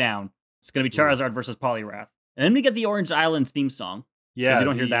 He's down. It's going to be Charizard versus Poliwrath. And then we get the Orange Island theme song. Yeah, you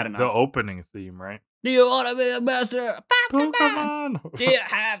don't hear that enough. The opening theme, right? Do you want to be a master Pokemon? Do you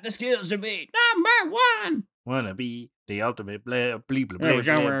have the skills to be number one? Wanna be the ultimate blue.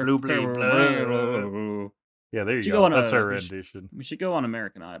 Yeah, there you go. That's our rendition. We should go on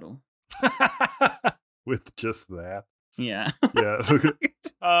American Idol. With just that. Yeah. Yeah.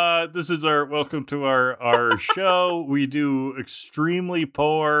 This is welcome to our show. We do extremely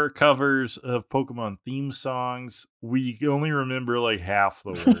poor covers of Pokemon theme songs. We only remember like half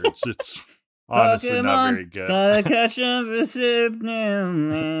the words. It's honestly Pokemon, not very good. Gotta catch up with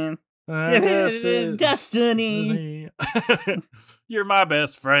man. Destiny. You're my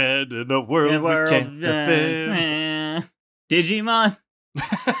best friend in a world we can't defend. Digimon.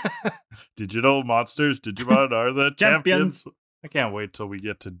 Digital monsters, Digimon are the champions. I can't wait till we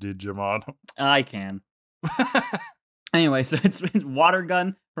get to Digimon. I can. Anyway, so it's Water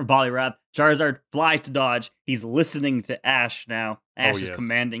Gun from Poliwrath. Charizard flies to dodge. He's listening to Ash now. Ash is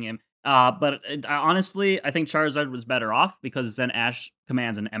commanding him. But honestly, I think Charizard was better off because then Ash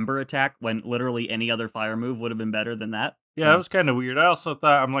commands an Ember attack when literally any other fire move would have been better than that. Yeah, that was kind of weird. I also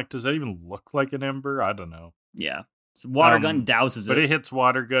thought, I'm like, does that even look like an Ember? I don't know. Yeah. So water gun douses But it. it hits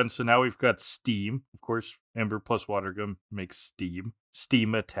water gun, so now we've got steam. Of course, Ember plus water gun makes steam.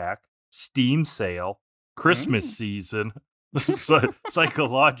 Steam attack. Steam sail. Christmas season.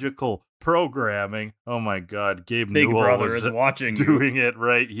 Psychological programming. Oh my god, Gabe Big Newell Brother was is watching you. doing it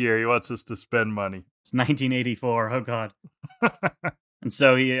right here. He wants us to spend money. It's 1984. Oh god. And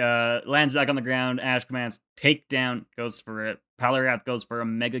so he lands back on the ground. Ash commands takedown, goes for it. Poliwrath goes for a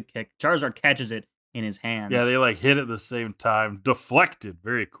mega kick. Charizard catches it in his hand. Yeah, they like hit at the same time. Deflected.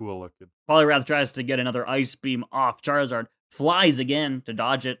 Very cool looking. Poliwrath tries to get another ice beam off. Charizard flies again to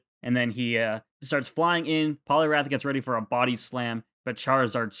dodge it. And then he starts flying in. Poliwrath gets ready for a body slam, but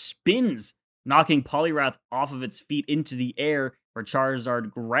Charizard spins, knocking Poliwrath off of its feet into the air, where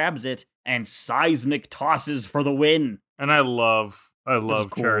Charizard grabs it and seismic tosses for the win. And I love cool.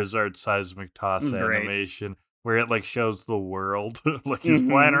 Charizard's seismic toss animation, where it like shows the world. Like he's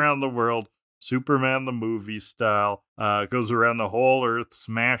flying around the world, Superman the movie style, goes around the whole earth,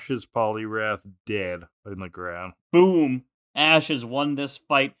 smashes Poliwrath dead in the ground. Boom! Ash has won this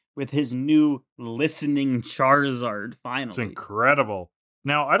fight with his new listening Charizard, finally. It's incredible.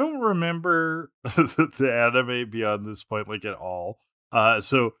 Now, I don't remember the anime beyond this point, like, at all.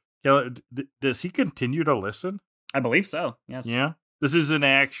 So, does he continue to listen? I believe so, yes. Yeah? This is an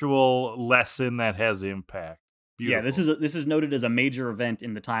actual lesson that has impact. Beautiful. Yeah, this is noted as a major event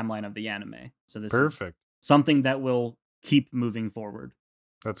in the timeline of the anime. So this Perfect. is something that will keep moving forward.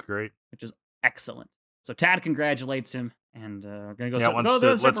 That's great. Which is excellent. So Tad congratulates him, and we're going to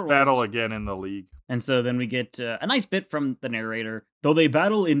go let's battle again in the league. And so then we get a nice bit from the narrator. Though they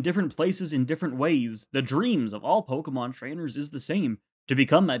battle in different places in different ways, the dreams of all Pokemon trainers is the same: to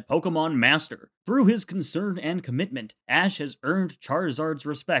become a Pokemon master. Through his concern and commitment, Ash has earned Charizard's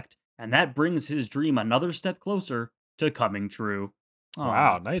respect, and that brings his dream another step closer to coming true. Aww.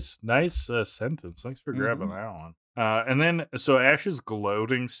 Wow, nice sentence. Thanks for grabbing that one. And then, so Ash is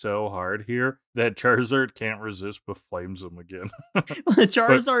gloating so hard here that Charizard can't resist but flames him again.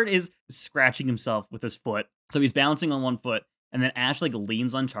 Charizard is scratching himself with his foot. So he's balancing on one foot, and then Ash like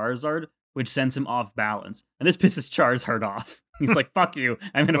leans on Charizard, which sends him off balance. And this pisses Charizard off. He's like, fuck you,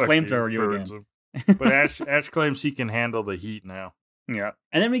 I'm gonna flamethrower you again. But Ash claims he can handle the heat now. Yeah.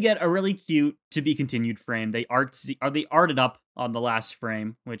 And then we get a really cute to be continued frame. They arted up on the last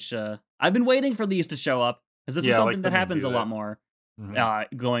frame, which I've been waiting for these to show up. Because this is something that happens a lot more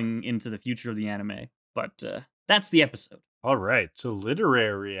going into the future of the anime. But that's the episode. All right. So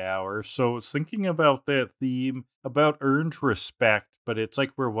literary hour. So thinking about that theme about earned respect, but it's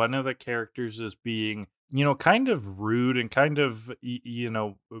like where one of the characters is being, kind of rude and kind of,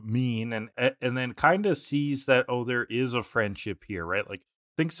 mean and then kind of sees that, oh, there is a friendship here, right? Like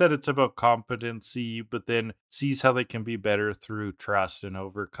thinks that it's about competency, but then sees how they can be better through trust and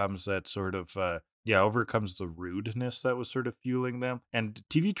overcomes that sort of overcomes the rudeness that was sort of fueling them. And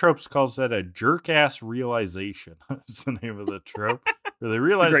TV Tropes calls that a jerk-ass realization. Is the name of the trope. Where they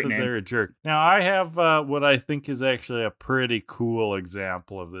realize that they're a jerk. Now, I have what I think is actually a pretty cool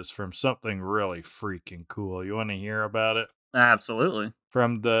example of this from something really freaking cool. You want to hear about it? Absolutely.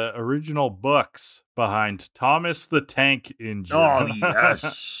 From the original books behind Thomas the Tank Engine. Oh,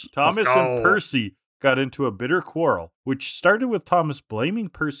 yes. Thomas and Percy got into a bitter quarrel, which started with Thomas blaming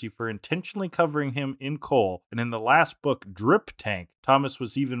Percy for intentionally covering him in coal. And in the last book, Drip Tank, Thomas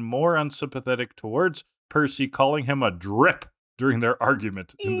was even more unsympathetic towards Percy, calling him a drip during their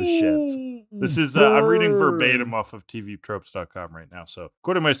argument in the sheds. This is, I'm reading verbatim off of tvtropes.com right now. So,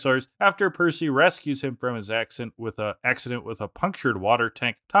 quoting my source, after Percy rescues him from his accident with a punctured water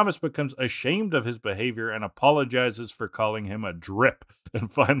tank, Thomas becomes ashamed of his behavior and apologizes for calling him a drip,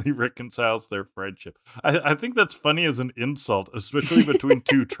 and finally reconciles their friendship. I think that's funny as an insult, especially between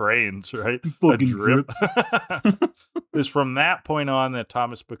two trains, right? Fucking a drip. It's from that point on that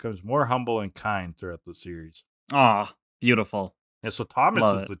Thomas becomes more humble and kind throughout the series. Ah. Beautiful. Yeah, so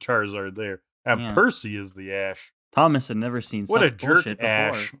Thomas is the Charizard there, and Percy is the Ash. Thomas had never seen such bullshit before.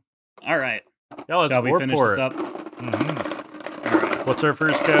 Ash. All right. Yeah, let's Shall we finish this up? Mm-hmm. All right. What's our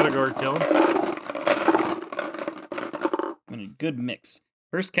first category, Kellen? A good mix.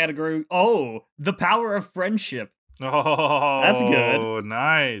 First category, the power of friendship. Oh, that's good. Oh,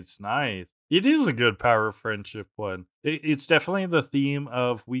 nice. It is a good power of friendship one. It's definitely the theme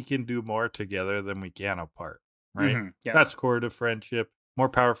of we can do more together than we can apart. Right? Mm-hmm. Yes. That's core to friendship. More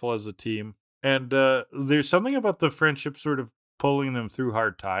powerful as a team. And there's something about the friendship sort of pulling them through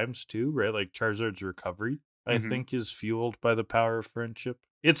hard times too, right? Like Charizard's recovery, I think, is fueled by the power of friendship.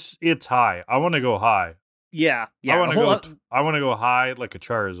 It's high. I want to go high. Yeah. I want to go high like a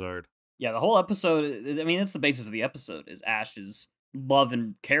Charizard. Yeah, the whole episode, I mean, that's the basis of the episode, is Ash's love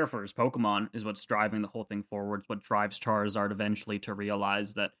and care for his Pokemon is what's driving the whole thing forward. It's what drives Charizard eventually to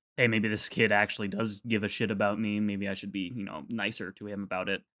realize that, hey, maybe this kid actually does give a shit about me. Maybe I should be, nicer to him about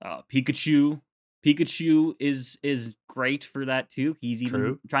it. Pikachu is great for that too. He's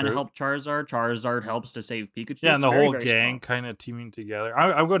even trying to help Charizard. Charizard helps to save Pikachu. Yeah, and the whole gang kind of teaming together.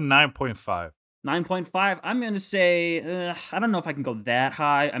 I'm going 9.5. 9.5. I'm going to say, I don't know if I can go that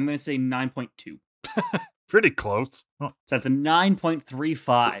high. I'm going to say 9.2. Pretty close. So that's a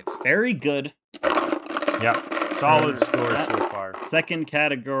 9.35. Very good. Yeah, solid score so far. Second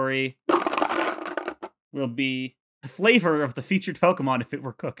category will be the flavor of the featured Pokemon if it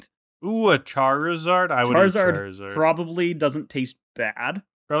were cooked. Ooh, a Charizard? I would eat Charizard. Probably doesn't taste bad.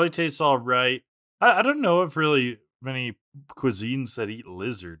 Probably tastes all right. I don't know if really many cuisines that eat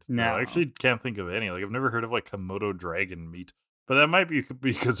lizard. No. I actually can't think of any. Like, I've never heard of, like, Komodo dragon meat. But that might be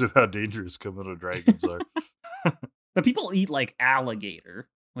because of how dangerous Komodo dragons are. But people eat, like, alligator,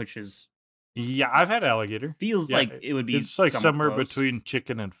 which is... Yeah, I've had alligator. Feels like it would be... It's, like, somewhere between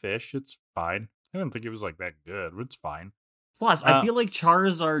chicken and fish. It's fine. I didn't think it was, like, that good. It's fine. Plus, I feel like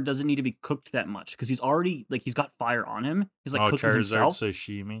Charizard doesn't need to be cooked that much, because he's already, like, he's got fire on him. He's, like, cooking Charizard himself.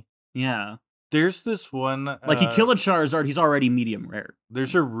 Sashimi. Yeah. There's this one... Like, he killed a Charizard, he's already medium rare.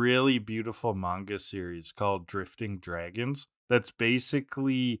 There's a really beautiful manga series called Drifting Dragons that's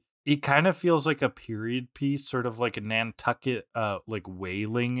basically... It kind of feels like a period piece, sort of like a Nantucket, like,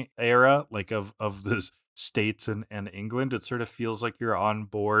 whaling era, like, of the States and England. It sort of feels like you're on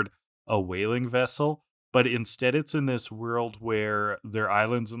board a whaling vessel, but instead it's in this world where there are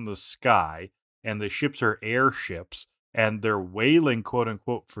islands in the sky, and the ships are airships, and they're whaling, quote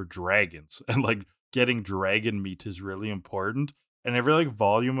unquote, for dragons. And like getting dragon meat is really important. And every like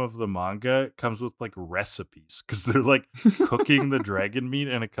volume of the manga comes with like recipes, because they're like cooking the dragon meat,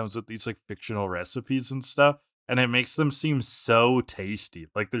 and it comes with these like fictional recipes and stuff. And it makes them seem so tasty.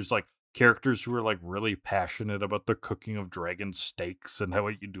 Like there's like characters who are like really passionate about the cooking of dragon steaks and how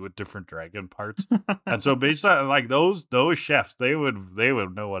what you do with different dragon parts. And so based on like those chefs, they would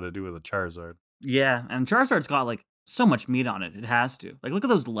know what to do with a Charizard. Yeah, and Charizard's got like so much meat on it. It has to. Like, look at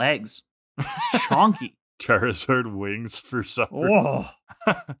those legs. Chonky. Charizard wings for supper. Oh.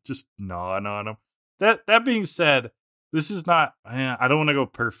 Just gnawing on them. That being said, this is not... I don't want to go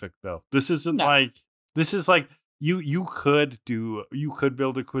perfect, though. This isn't like... This is like... You could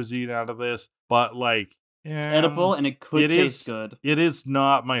build a cuisine out of this, but like... It's edible, and it could taste good. It is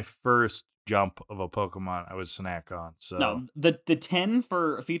not my first jump of a Pokemon I would snack on. So no, the 10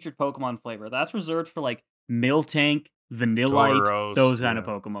 for a featured Pokemon flavor, that's reserved for like Miltank, Vanillite, Tauros, those kind of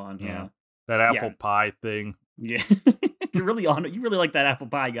Pokemon. Yeah. That apple pie thing. Yeah. You really like that apple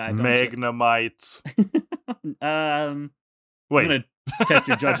pie guy, don't Magnemites. you? Wait. I'm gonna test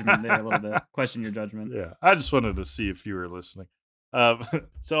your judgment there a little bit. Question your judgment. Yeah. I just wanted to see if you were listening.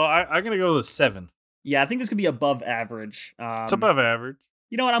 So I'm gonna go with 7. Yeah, I think this could be above average. It's above average.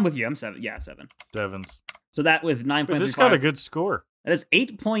 You know what? I'm with you. I'm 7. Yeah, 7. 7s. So that with 9.35. This got a good score. That is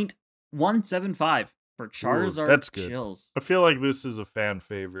 8.175 for Charizard. Ooh, that's good. Chills. I feel like this is a fan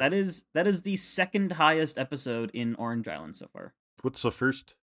favorite. That is the second highest episode in Orange Island so far. What's the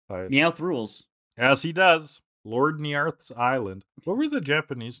first highest? Meowth rules. As he does. Lord Nearth's Island. What were the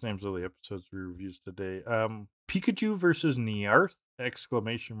Japanese names of the episodes we reviewed today? Pikachu versus Nearth! !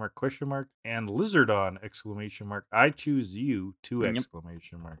 Question mark, and Lizardon! ! I choose you! 2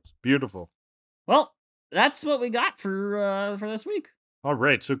 exclamation marks. Beautiful. Well, that's what we got for this week. All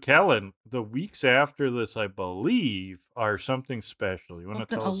right, so Kellen, the weeks after this, I believe, are something special. You want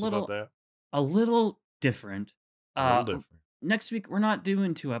to tell us about that? A little different. Next week, we're not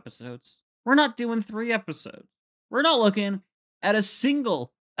doing 2 episodes. We're not doing 3 episodes. We're not looking at a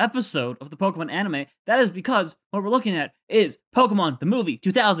single episode of the Pokemon anime. That is because what we're looking at is Pokemon the movie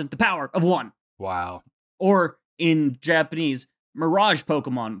 2000, The Power of One. Wow. Or in Japanese, Mirage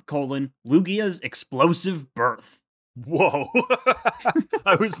Pokemon, Lugia's Explosive Birth. Whoa.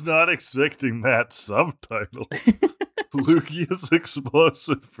 I was not expecting that subtitle. Lugia's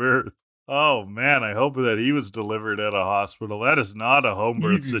Explosive Birth. Oh, man, I hope that he was delivered at a hospital. That is not a home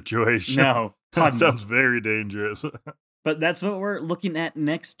birth situation. No. That sounds very dangerous. But that's what we're looking at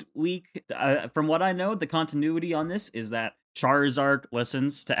next week. From what I know, the continuity on this is that Charizard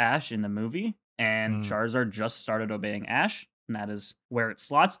listens to Ash in the movie, and Charizard just started obeying Ash, and that is where it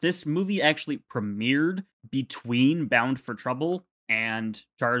slots. This movie actually premiered between Bound for Trouble and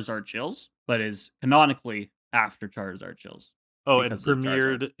Charizard Chills, but is canonically after Charizard Chills. Oh, and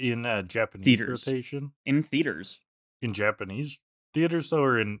premiered in Japanese theaters. Rotation? In theaters. In Japanese theaters, though,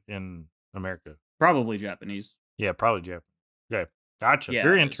 or in America? Probably Japanese. Yeah, probably Japanese. Okay, gotcha. Yeah,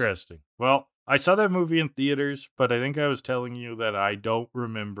 very interesting. Well, I saw that movie in theaters, but I think I was telling you that I don't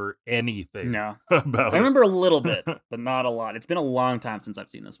remember anything No. about I remember it. a little bit, but not a lot. It's been a long time since I've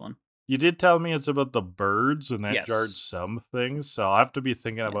seen this one. You did tell me it's about the birds, and that Yes. jarred some things, so I'll have to be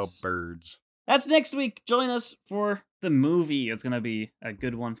thinking about birds. That's next week. Join us for the movie. It's going to be a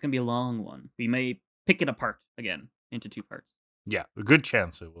good one. It's going to be a long one. We may pick it apart again into 2 parts. Yeah, a good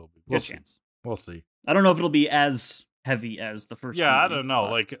chance it will be. Good chance. We'll see. I don't know if it'll be as heavy as the first movie. I don't know.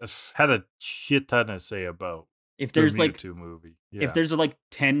 Like, had a shit ton to say about if there's the like Mewtwo movie. Yeah. If there's like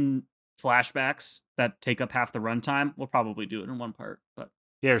 10 flashbacks that take up half the runtime, we'll probably do it in 1 part. But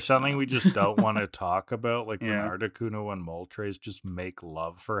yeah, or something we just don't want to talk about, like when Yeah. Articuno and Moltres just make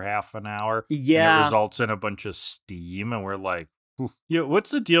love for half an hour. Yeah. And it results in a bunch of steam, and we're like, yeah,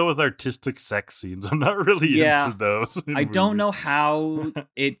 what's the deal with artistic sex scenes? I'm not really into those. I don't know how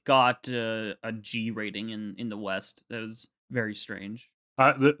it got a G rating in the West. That was very strange.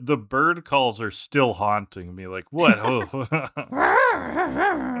 The bird calls are still haunting me. Like, what?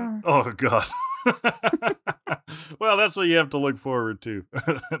 Oh, God. Well, that's what you have to look forward to.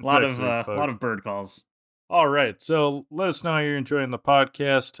 A lot of bird calls. All right, so let us know how you're enjoying the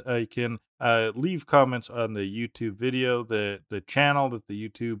podcast. You can leave comments on the YouTube video. The channel that the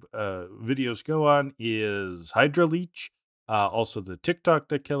YouTube videos go on is Hydra Leech. Also, the TikTok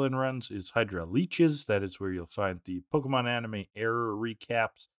that Kellen runs is Hydra Leeches. That is where you'll find the Pokemon anime error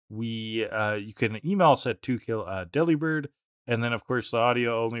recaps. You can email us at 2kill.delibird. And then, of course, the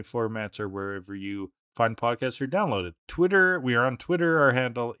audio-only formats are wherever you find podcasts or download it. Twitter, we are on Twitter. Our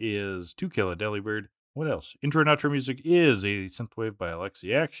handle is 2kill.delibird. What else? Intro and outro music is a Synthwave by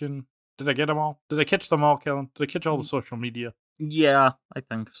Alexi Action. Did I get them all? Did I catch them all, Kellen? Did I catch all the social media? Yeah, I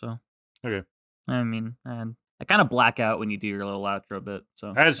think so. Okay. I mean, I kind of black out when you do your little outro bit.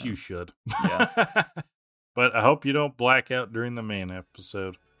 So As you should. Yeah. But I hope you don't black out during the main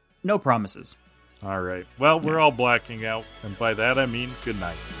episode. No promises. All right. Well, we're all blacking out, and by that I mean good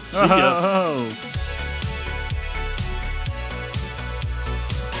night. See ya.